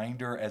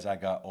kinder as I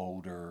got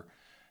older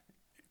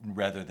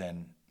rather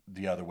than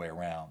the other way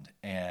around.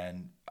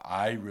 And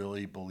I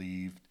really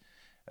believed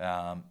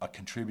a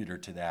contributor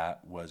to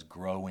that was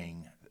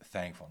growing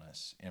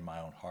thankfulness in my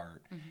own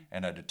heart. Mm-hmm.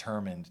 And I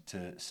determined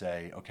to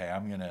say, okay,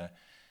 I'm going to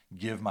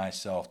give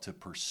myself to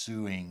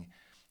pursuing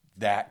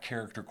that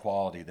character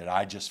quality that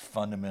I just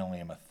fundamentally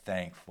am a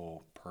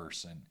thankful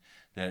person.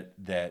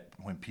 That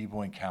when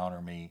people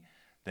encounter me,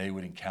 they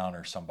would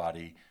encounter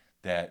somebody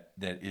that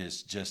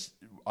is just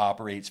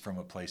operates from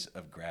a place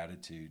of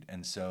gratitude.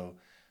 And so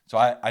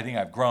I think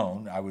I've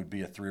grown. I would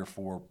be a 3 or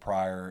 4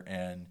 prior,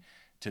 and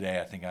today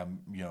I think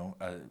I'm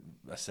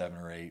a 7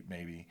 or 8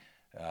 maybe.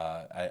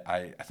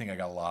 I think I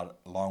got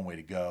a long way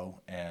to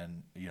go,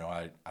 and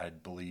I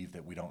believe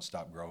that we don't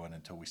stop growing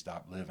until we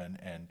stop living,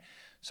 and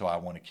so I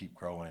want to keep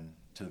growing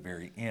to the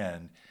very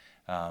end.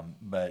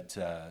 But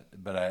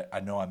I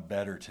know I'm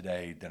better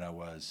today than I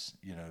was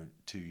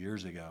 2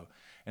 years ago,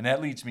 and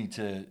that leads me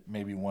to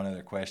maybe one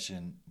other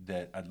question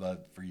that I'd love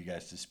for you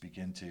guys to speak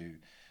into.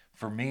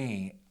 For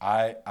me,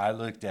 I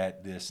looked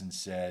at this and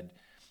said,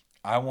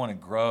 I want to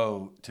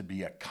grow to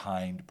be a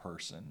kind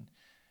person.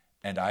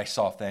 And I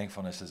saw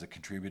thankfulness as a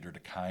contributor to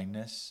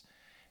kindness.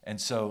 And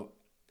so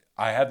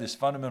I have this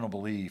fundamental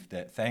belief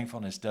that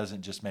thankfulness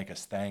doesn't just make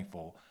us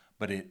thankful,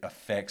 but it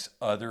affects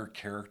other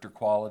character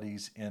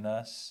qualities in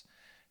us.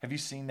 Have you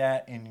seen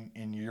that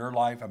in your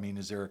life? I mean,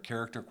 is there a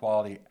character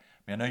quality?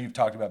 I know you've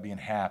talked about being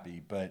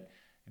happy, but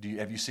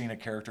have you seen a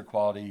character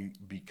quality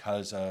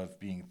because of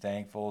being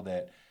thankful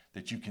that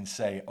you can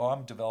say, oh,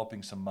 I'm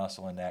developing some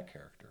muscle in that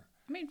character?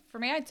 I mean, for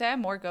me, I'd say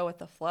I'm more go with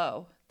the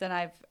flow than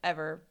I've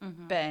ever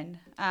been.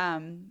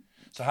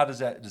 So how does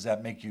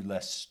that make you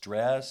less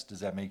stressed?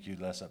 Does that make you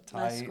less uptight?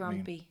 Less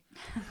grumpy.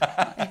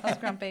 Less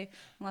grumpy,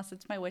 unless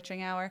it's my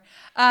witching hour,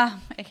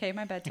 aka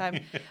my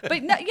bedtime.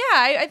 But no,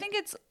 yeah, I think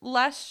it's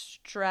less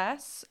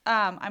stress.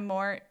 I'm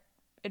more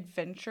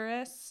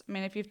adventurous. I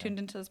mean, if you've tuned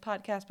into this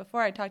podcast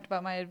before, I talked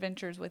about my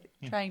adventures with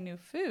trying new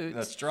foods.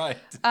 That's right.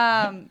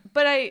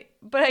 But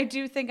I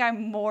do think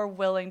I'm more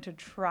willing to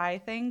try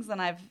things than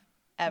I've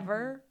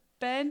ever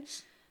been.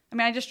 I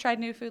mean, I just tried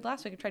new food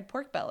last week. I tried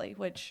pork belly,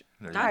 which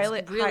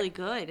that's really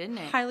good, isn't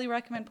it? Highly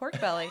recommend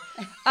pork belly.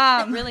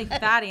 Really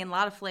fatty and a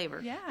lot of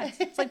flavor. Yeah,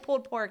 it's like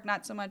pulled pork,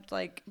 not so much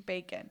like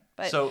bacon.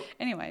 But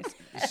anyways,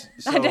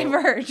 so I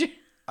diverge.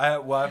 I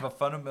have a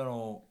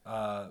fundamental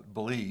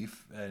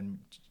belief, and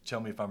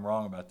tell me if I'm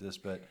wrong about this,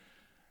 but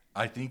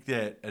I think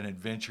that an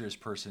adventurous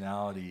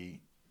personality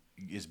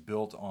is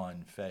built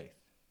on faith.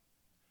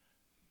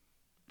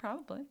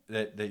 Probably.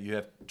 That you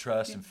have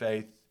trust and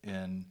faith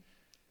in.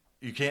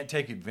 You can't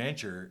take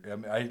adventure. I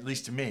mean, at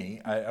least to me,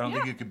 I don't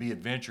think you could be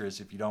adventurous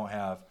if you don't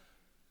have.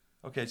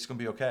 Okay, it's going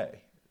to be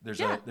okay. There's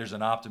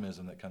an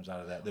optimism that comes out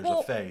of that. There's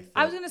a faith.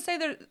 I was going to say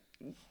there's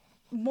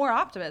more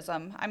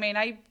optimism. I mean,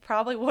 I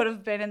probably would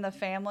have been in the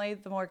family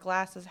the more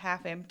glass is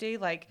half empty.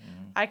 Like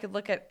I could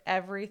look at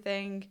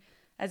everything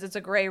as it's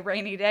a gray,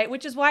 rainy day,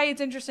 which is why it's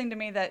interesting to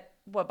me that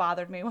what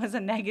bothered me was a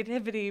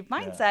negativity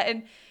mindset. Yeah.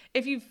 And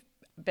if you've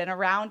been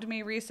around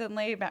me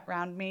recently,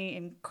 around me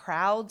in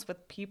crowds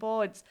with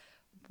people, it's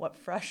what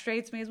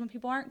frustrates me is when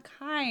people aren't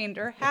kind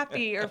or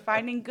happy or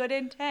finding good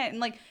intent. And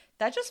like,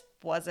 that just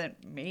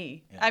wasn't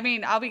me. Yeah. I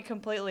mean, I'll be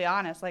completely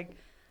honest. Like,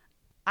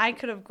 I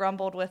could have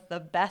grumbled with the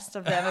best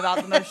of them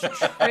about the most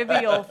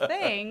trivial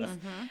things.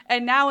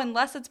 And now,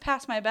 unless it's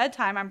past my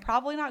bedtime, I'm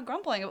probably not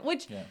grumbling,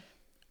 which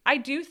I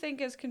do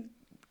think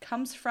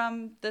comes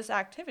from this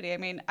activity. I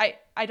mean,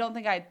 I don't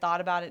think I had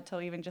thought about it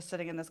till even just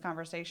sitting in this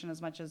conversation as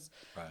much as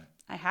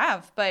I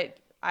have, but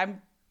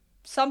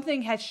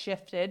something has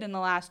shifted in the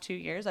last 2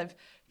 years. I've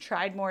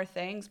tried more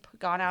things,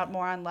 gone out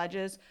more on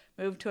ledges,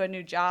 moved to a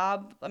new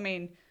job. I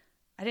mean,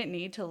 I didn't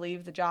need to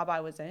leave the job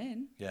I was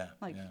in.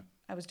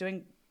 I was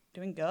doing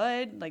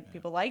good. Like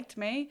people liked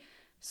me.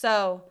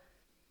 So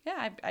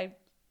yeah, I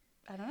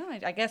don't know.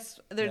 I guess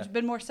there's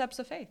been more steps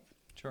of faith.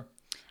 Sure.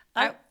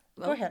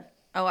 Go ahead.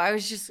 Oh, I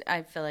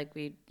feel like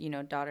we,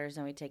 daughters,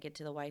 and we take it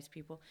to the wise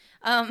people.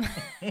 I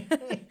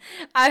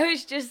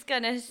was just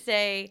going to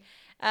say,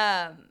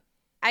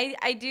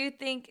 I do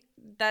think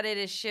that it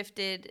has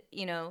shifted,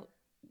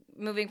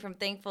 moving from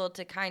thankful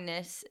to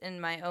kindness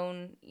in my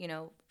own,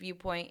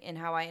 viewpoint and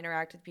how I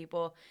interact with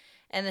people.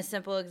 And the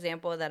simple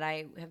example that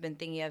I have been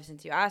thinking of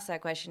since you asked that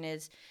question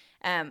is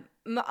a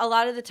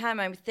lot of the time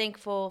I'm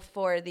thankful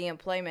for the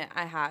employment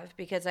I have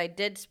because I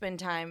did spend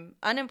time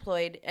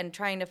unemployed and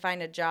trying to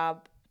find a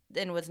job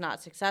and was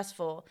not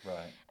successful.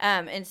 Right.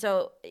 And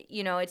so,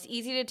 it's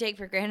easy to take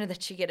for granted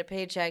that you get a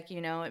paycheck.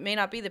 It may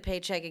not be the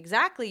paycheck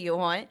exactly you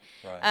want.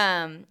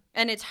 Right.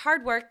 And it's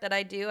hard work that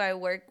I do. I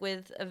work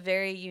with a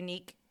very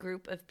unique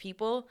group of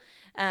people.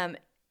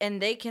 And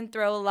they can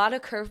throw a lot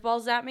of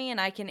curveballs at me, and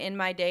I can end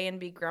my day and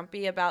be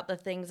grumpy about the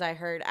things I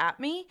heard at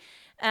me.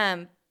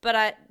 But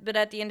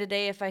at the end of the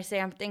day, if I say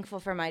I'm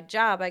thankful for my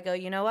job, I go,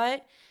 you know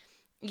what?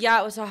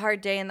 Yeah, it was a hard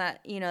day, and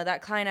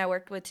that client I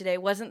worked with today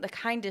wasn't the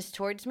kindest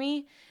towards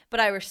me, but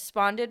I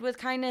responded with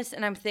kindness,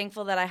 and I'm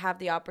thankful that I have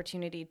the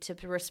opportunity to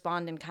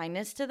respond in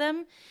kindness to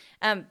them,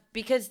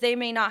 because they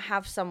may not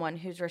have someone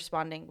who's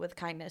responding with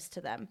kindness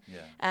to them,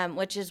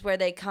 which is where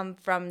they come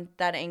from,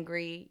 that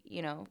angry,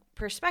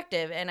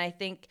 perspective. And I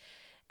think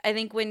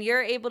when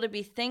you're able to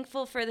be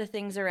thankful for the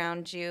things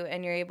around you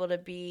and you're able to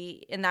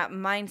be in that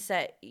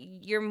mindset,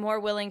 you're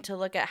more willing to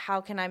look at how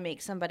can I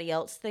make somebody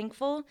else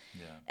thankful.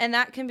 Yeah. And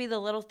that can be the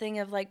little thing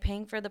of like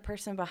paying for the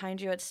person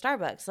behind you at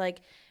Starbucks.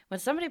 Like when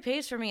somebody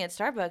pays for me at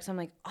Starbucks, I'm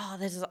like, oh,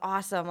 this is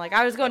awesome. Like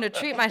I was going to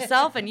treat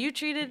myself and you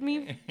treated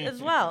me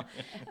as well.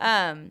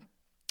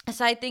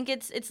 So I think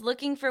it's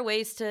looking for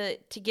ways to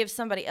give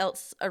somebody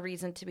else a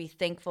reason to be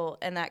thankful.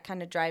 And that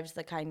kind of drives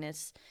the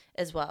kindness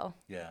as well.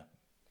 Yeah.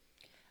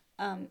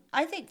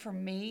 I think for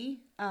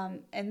me,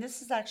 and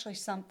this is actually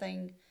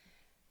something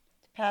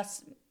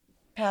past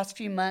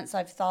few months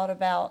I've thought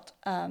about,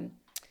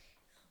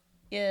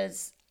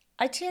 is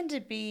I tend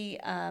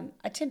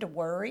to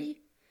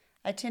worry.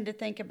 I tend to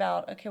think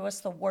about, okay,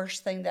 what's the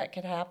worst thing that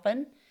could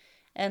happen,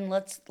 and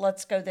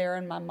let's go there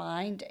in my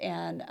mind.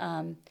 And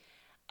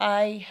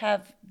I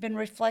have been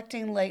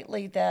reflecting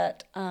lately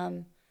that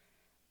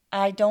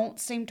I don't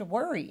seem to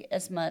worry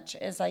as much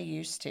as I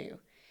used to,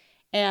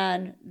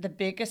 and the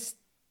biggest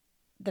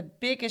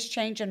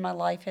change in my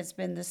life has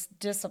been this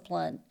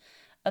discipline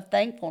of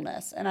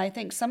thankfulness. And I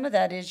think some of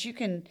that is you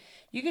can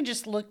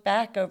just look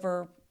back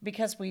over,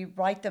 because we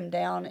write them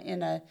down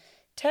in a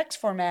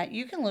text format,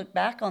 you can look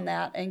back on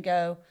that and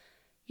go,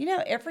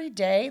 every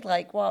day,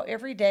 like, while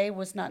every day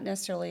was not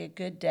necessarily a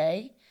good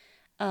day,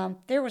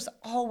 there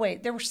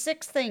were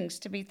 6 things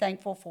to be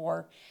thankful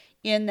for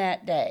in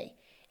that day.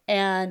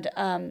 And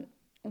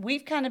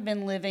we've kind of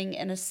been living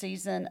in a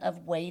season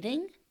of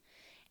waiting.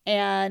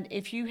 And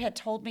if you had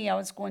told me I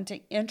was going to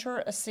enter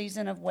a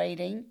season of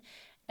waiting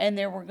and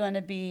there were going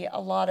to be a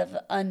lot of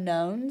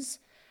unknowns,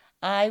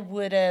 I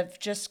would have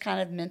just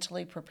kind of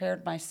mentally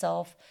prepared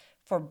myself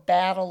for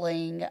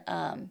battling,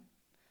 I'm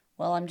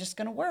just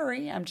going to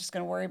worry. I'm just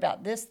going to worry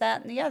about this,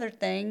 that, and the other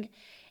thing.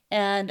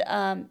 And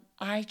I'm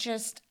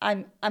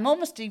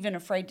almost even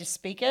afraid to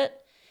speak it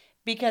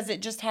because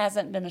it just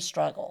hasn't been a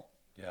struggle.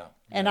 Yeah.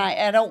 And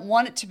I don't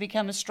want it to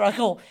become a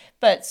struggle,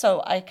 but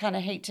so I kind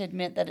of hate to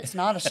admit that it's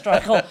not a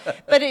struggle,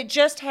 but it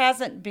just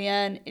hasn't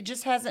been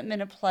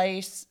a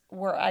place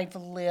where I've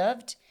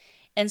lived,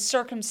 and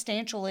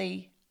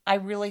circumstantially, I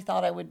really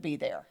thought I would be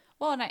there.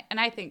 Well, and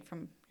I think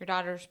from your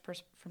daughter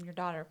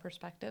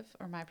perspective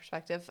or my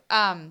perspective,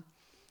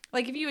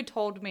 like if you had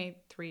told me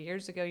 3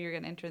 years ago you're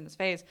going to enter in this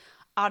phase,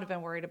 I would have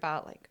been worried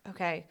about, like,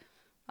 okay,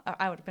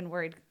 I would have been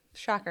worried,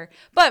 shocker,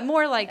 but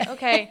more like,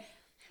 okay.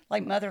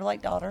 Like mother,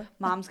 like daughter.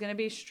 Mom's going to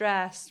be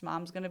stressed.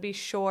 Mom's going to be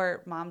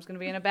short. Mom's going to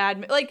be in a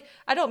bad, like,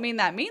 I don't mean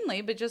that meanly,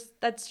 but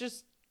that's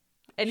just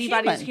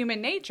anybody's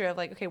human nature of,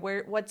 like, okay,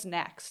 what's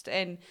next?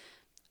 And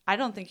I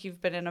don't think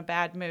you've been in a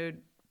bad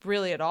mood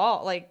really at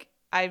all. Like,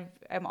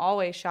 I'm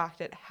always shocked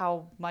at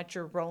how much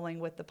you're rolling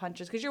with the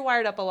punches, because you're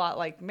wired up a lot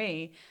like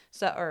me.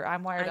 Or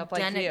I'm wired up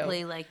like you.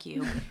 Identically like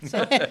you.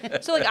 So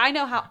like, I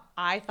know how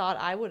I thought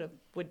I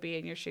would be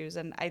in your shoes.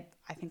 And I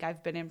think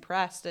I've been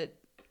impressed at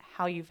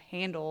how you've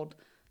handled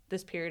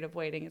this period of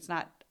waiting. It's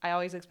not, I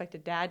always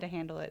expected Dad to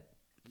handle it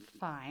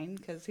fine,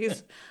 because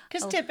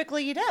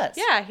typically he does.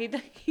 Yeah,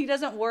 he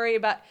doesn't worry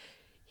about,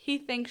 he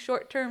thinks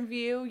short-term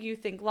view, you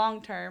think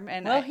long-term.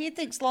 And he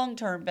thinks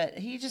long-term, but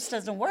he just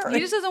doesn't worry. He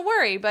just doesn't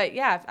worry. But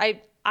yeah,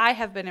 I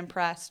have been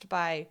impressed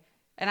by,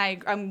 and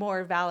I'm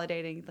more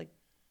validating, like,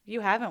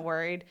 you haven't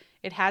worried.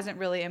 It hasn't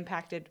really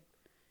impacted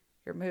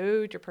your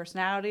mood, your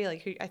personality.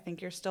 Like, I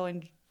think you're still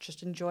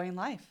just enjoying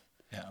life.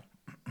 Yeah.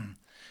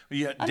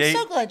 Yeah, I'm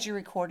so glad you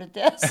recorded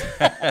this.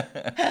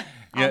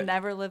 I'll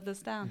never live this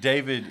down.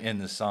 David in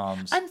the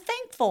Psalms. I'm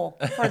thankful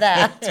for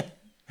that.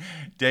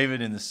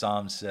 David in the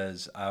Psalms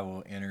says, I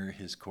will enter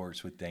his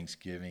courts with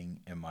thanksgiving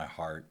in my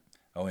heart.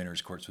 I'll enter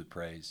his courts with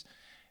praise.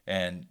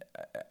 And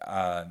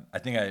I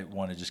think I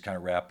want to just kind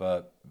of wrap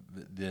up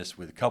this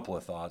with a couple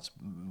of thoughts.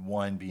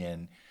 One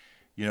being,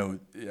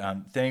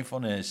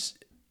 thankfulness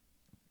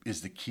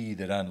is the key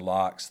that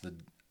unlocks the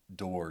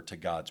door to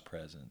God's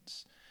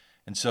presence.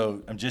 And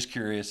so I'm just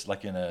curious,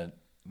 like in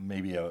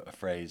maybe a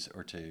phrase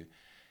or two,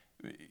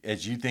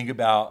 as you think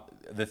about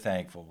the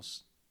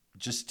thankfuls,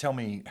 just tell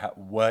me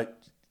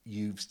what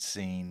you've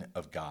seen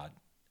of God.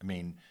 I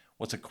mean,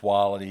 what's a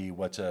quality?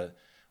 What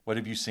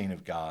have you seen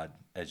of God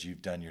as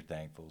you've done your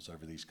thankfuls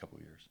over these couple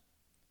of years?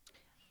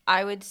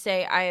 I would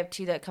say I have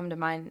 2 that come to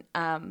mind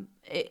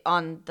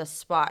on the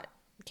spot,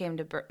 came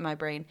to my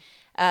brain.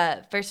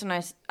 First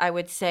one, I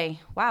would say,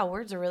 wow,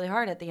 words are really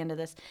hard at the end of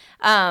this.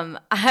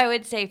 I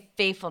would say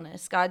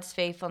faithfulness. God's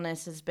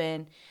faithfulness has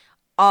been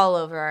all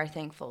over our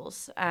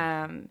thankfuls.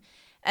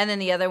 And then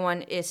the other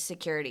one is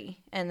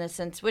security, in the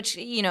sense, which,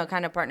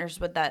 kind of partners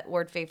with that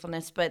word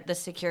faithfulness, but the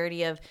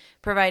security of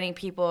providing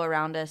people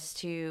around us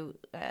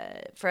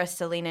for us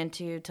to lean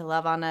into, to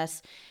love on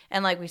us.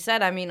 And like we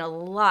said, I mean, a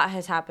lot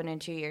has happened in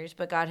 2 years,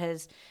 but God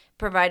has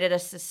provided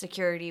us the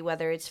security,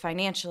 whether it's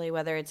financially,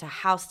 whether it's a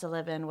house to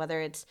live in,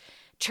 whether it's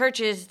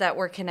churches that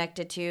we're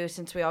connected to,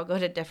 since we all go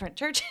to different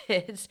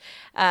churches.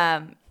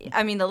 I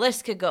mean, the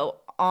list could go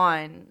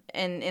on,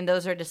 and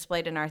those are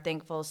displayed in our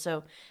thankfuls.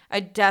 So I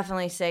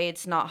definitely say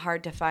it's not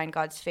hard to find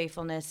God's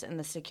faithfulness and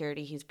the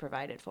security he's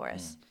provided for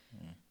us.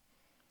 Mm-hmm.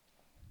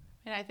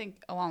 And I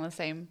think along the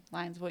same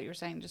lines of what you were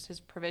saying, just his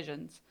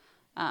provisions,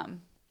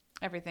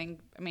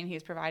 everything, I mean,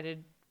 he's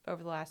provided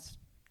over the last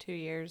 2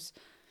 years.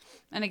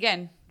 And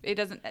again,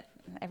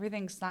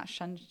 everything's not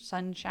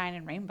sunshine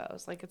and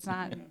rainbows. Like, it's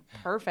not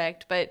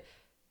perfect, but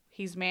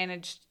he's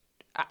managed,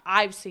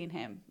 I've seen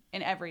him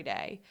in every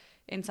day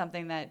in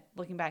something that,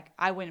 looking back,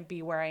 I wouldn't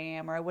be where I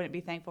am, or I wouldn't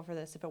be thankful for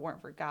this if it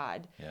weren't for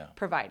God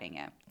providing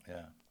it.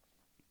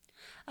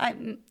 Yeah.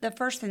 The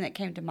first thing that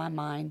came to my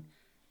mind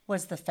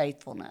was the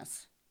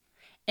faithfulness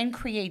and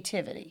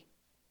creativity.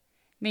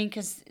 mean,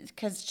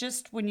 because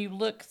just when you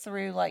look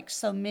through like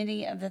so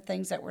many of the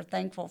things that we're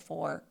thankful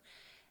for,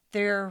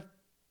 they're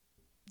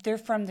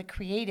from the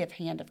creative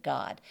hand of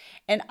God.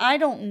 And I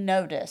don't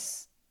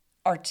notice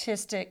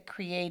artistic,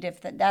 creative,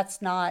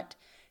 that's not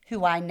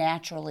who I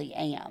naturally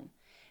am.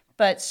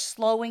 But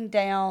slowing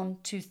down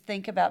to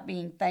think about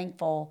being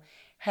thankful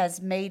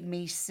has made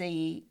me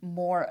see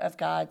more of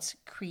God's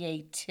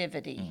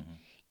creativity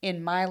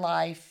in my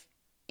life,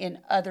 in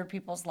other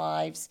people's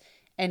lives,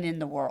 and in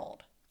the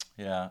world.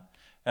 Yeah.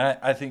 And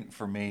I think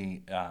for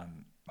me,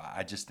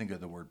 I just think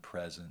of the word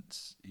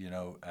presence.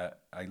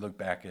 I look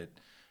back at,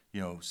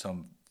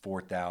 some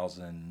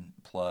 4,000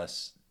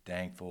 plus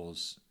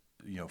thankfuls,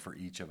 for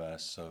each of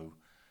us. So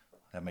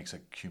that makes a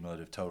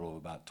cumulative total of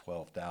about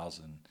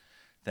 12,000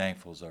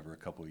 thankfuls over a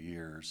couple of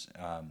years.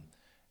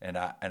 And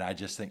I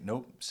just think,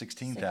 nope,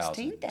 16,000.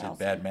 16,000.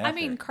 Bad math. I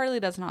mean, there. Carly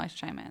doesn't always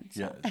chime in.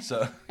 So. Yeah.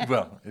 So,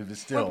 well, it was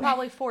still. We're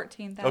probably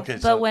 14,000. Okay.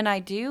 But when I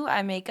do,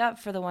 I make up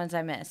for the ones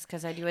I miss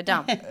because I do a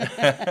dump.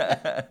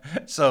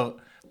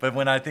 But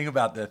when I think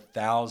about the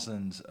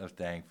thousands of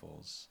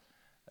thankfuls,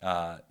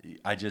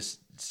 I just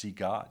see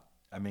God.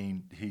 I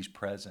mean, He's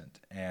present,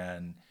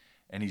 and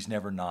He's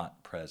never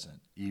not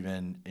present,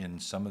 even in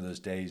some of those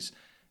days,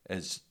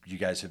 as you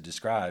guys have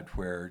described,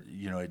 where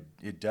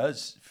it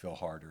does feel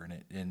harder,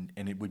 and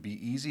it would be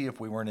easy if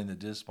we weren't in the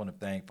discipline of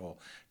thankful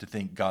to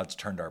think God's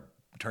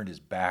turned His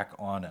back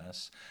on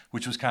us,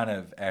 which was kind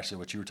of actually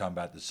what you were talking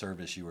about, the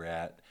service you were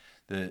at.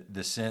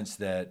 The sense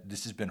that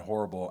this has been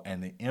horrible,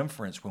 and the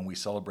inference when we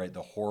celebrate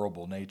the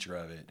horrible nature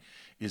of it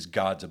is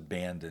God's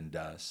abandoned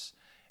us.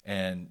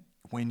 And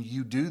when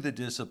you do the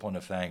discipline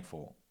of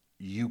thankful,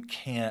 you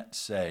can't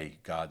say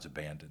God's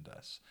abandoned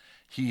us.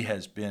 He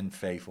has been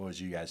faithful, as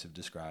you guys have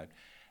described,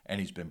 and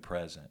He's been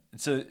present.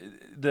 And so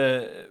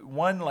the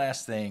one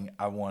last thing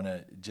I want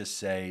to just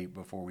say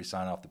before we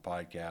sign off the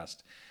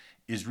podcast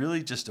is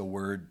really just a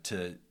word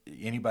to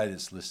anybody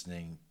that's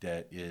listening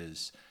that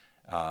is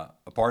a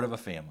part of a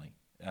family.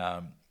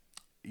 One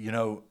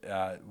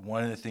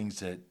of the things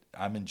that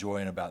I'm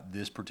enjoying about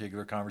this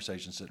particular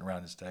conversation sitting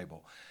around this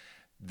table,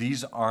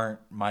 these aren't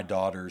my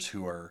daughters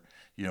who are,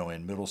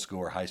 in middle school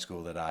or high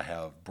school that I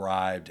have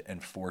bribed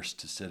and forced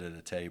to sit at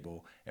a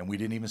table. And we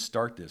didn't even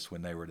start this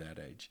when they were that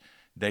age.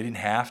 They didn't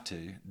have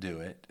to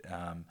do it.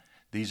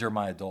 These are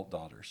my adult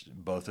daughters.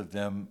 Both of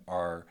them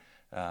are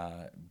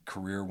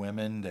career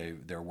women.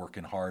 They're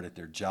working hard at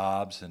their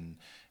jobs, and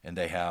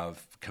they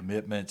have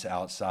commitments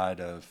outside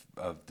of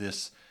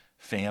this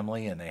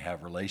family, and they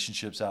have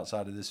relationships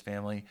outside of this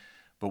family.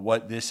 But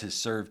what this has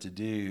served to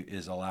do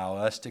is allow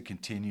us to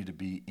continue to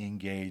be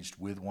engaged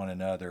with one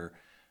another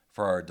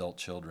for our adult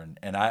children.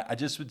 And I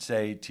just would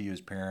say to you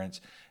as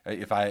parents,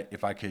 if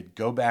I could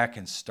go back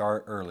and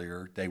start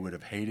earlier, they would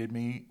have hated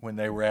me when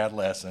they were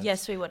adolescents.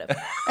 Yes, we would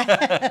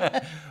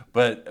have.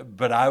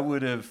 But I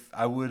would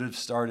have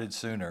started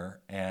sooner,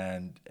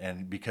 and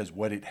because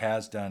what it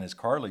has done, as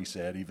Carly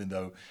said, even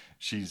though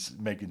she's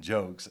making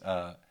jokes,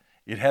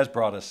 it has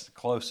brought us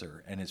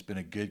closer, and it's been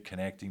a good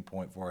connecting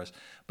point for us.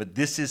 But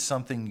this is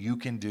something you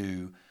can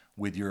do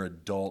with your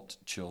adult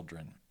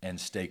children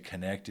and stay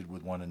connected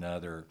with one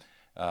another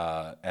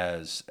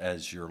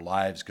as your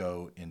lives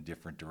go in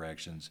different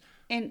directions.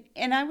 And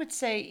I would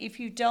say if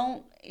you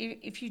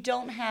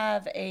don't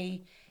have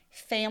a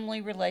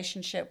family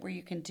relationship where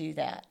you can do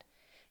that,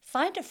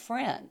 find a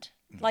friend.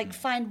 Mm-hmm. Like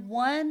find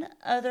one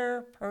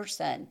other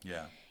person.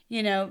 Yeah.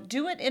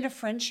 Do it in a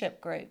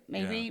friendship group.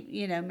 Maybe,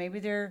 maybe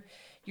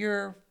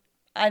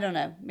I don't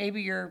know,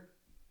 maybe you're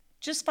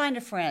just find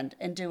a friend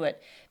and do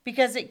it,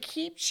 because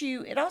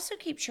it also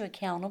keeps you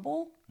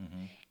accountable.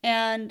 Mm-hmm.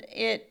 And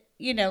it,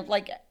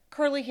 like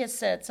Curly has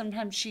said,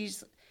 sometimes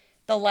she's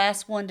the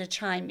last one to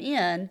chime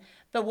in,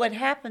 but what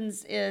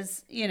happens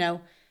is,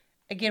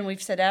 again,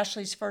 we've said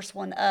Ashley's first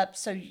one up,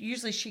 so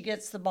usually she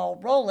gets the ball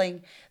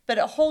rolling, but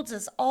it holds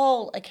us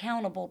all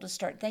accountable to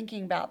start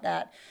thinking about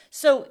that.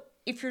 So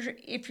if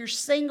you're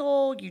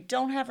single, you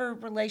don't have a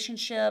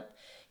relationship,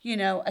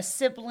 a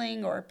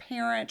sibling or a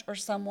parent or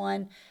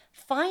someone,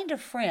 find a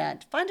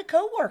friend, find a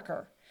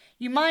coworker.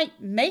 You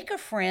might make a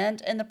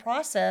friend in the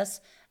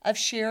process of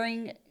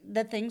sharing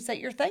the things that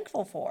you're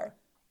thankful for.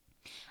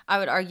 I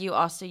would argue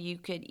also you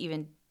could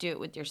even do it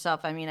with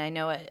yourself. I mean, I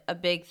know a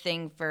big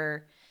thing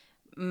for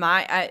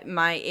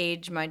my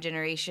age, my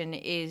generation,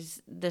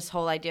 is this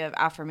whole idea of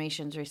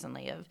affirmations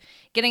recently, of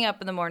getting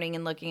up in the morning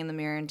and looking in the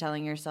mirror and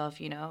telling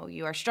yourself,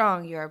 you are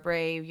strong, you are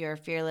brave, you are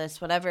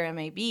fearless, whatever it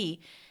may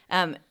be.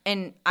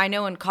 And I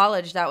know in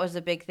college that was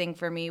a big thing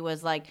for me,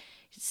 was like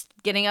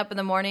getting up in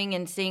the morning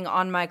and seeing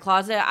on my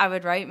closet,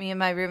 me and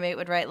my roommate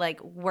would write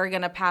like, we're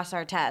going to pass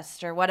our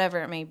test or whatever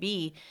it may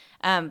be.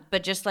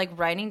 But just like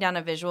writing down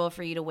a visual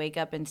for you to wake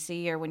up and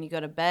see, or when you go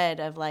to bed,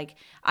 of like,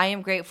 I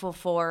am grateful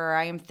for, or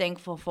I am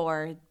thankful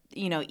for,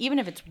 even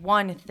if it's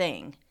one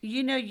thing.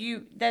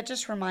 That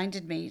just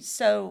reminded me.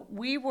 So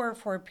we were,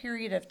 for a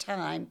period of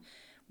time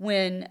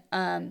when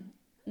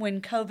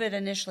COVID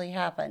initially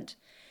happened,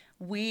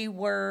 we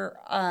were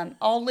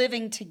all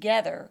living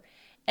together.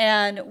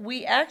 And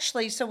we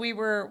actually, so we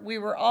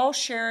were all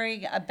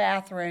sharing a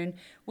bathroom.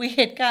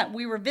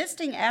 We were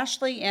visiting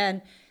Ashley,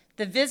 and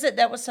the visit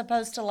that was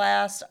supposed to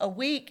last a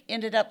week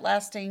ended up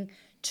lasting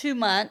 2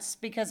 months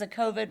because of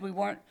COVID. We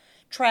weren't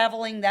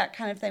traveling, that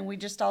kind of thing. We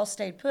just all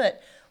stayed put.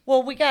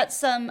 Well,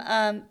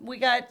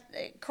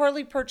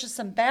 Carly purchased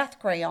some bath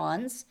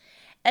crayons,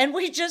 and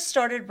we just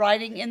started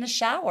writing in the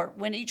shower.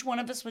 When each one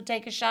of us would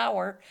take a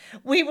shower,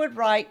 we would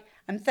write,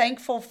 I'm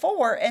thankful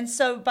for. And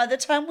so by the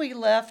time we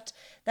left,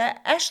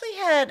 that Ashley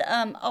had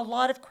a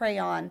lot of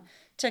crayon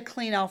to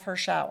clean off her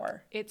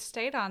shower. It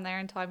stayed on there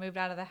until I moved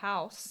out of the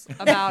house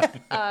about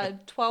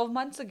 12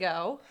 months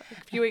ago,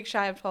 a few weeks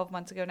shy of 12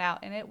 months ago now,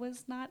 and it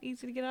was not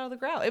easy to get out of the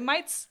grout. It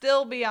might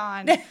still be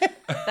on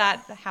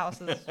that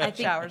house's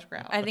shower's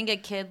grout. I think a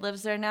kid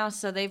lives there now,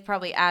 so they've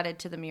probably added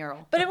to the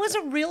mural. But it was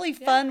a really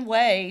fun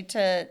way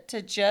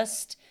to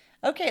just,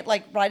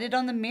 like write it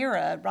on the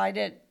mirror, write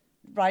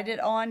it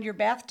on your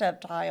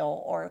bathtub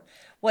tile or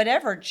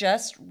whatever,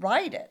 just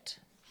write it.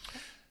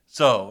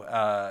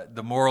 So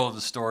the moral of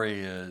the story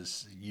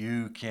is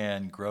you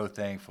can grow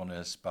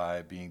thankfulness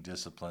by being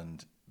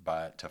disciplined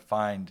to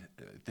find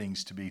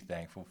things to be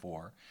thankful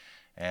for.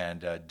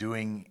 And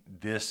doing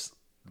this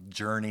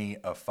journey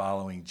of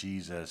following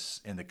Jesus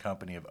in the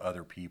company of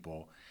other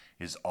people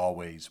is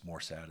always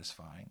more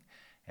satisfying.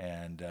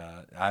 And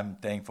I'm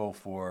thankful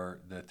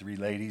for the 3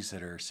 ladies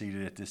that are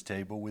seated at this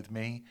table with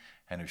me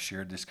and have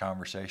shared this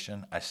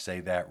conversation. I say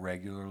that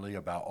regularly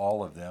about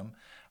all of them.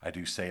 I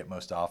do say it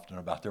most often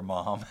about their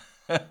mom.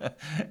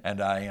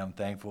 And I am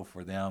thankful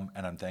for them,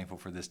 and I'm thankful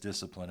for this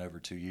discipline over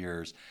 2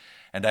 years.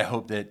 And I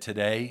hope that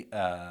today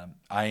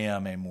I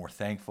am a more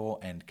thankful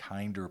and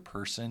kinder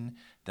person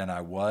than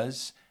I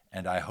was.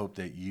 And I hope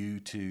that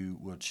you too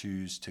will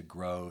choose to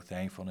grow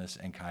thankfulness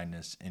and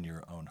kindness in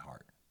your own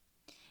heart.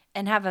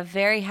 And have a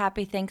very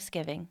happy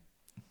Thanksgiving.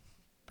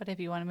 But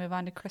if you want to move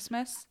on to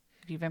Christmas,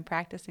 if you've been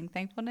practicing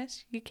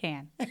thankfulness, you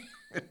can.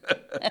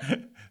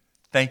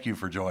 Thank you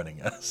for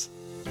joining us.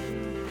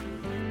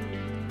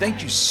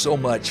 Thank you so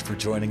much for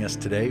joining us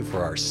today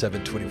for our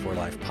 724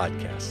 Life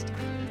podcast.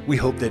 We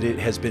hope that it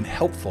has been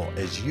helpful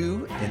as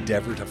you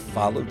endeavor to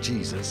follow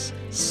Jesus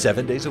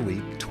 7 days a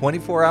week,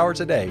 24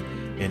 hours a day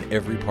in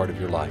every part of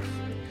your life.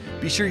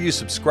 Be sure you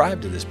subscribe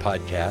to this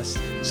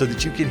podcast so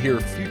that you can hear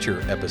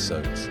future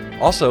episodes.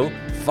 Also,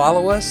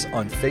 follow us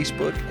on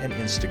Facebook and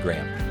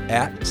Instagram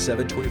at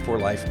 724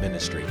 Life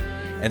Ministry,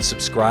 and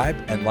subscribe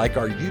and like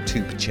our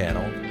YouTube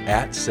channel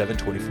at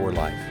 724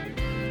 Life.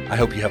 I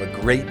hope you have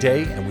a great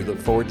day, and we look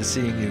forward to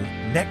seeing you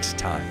next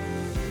time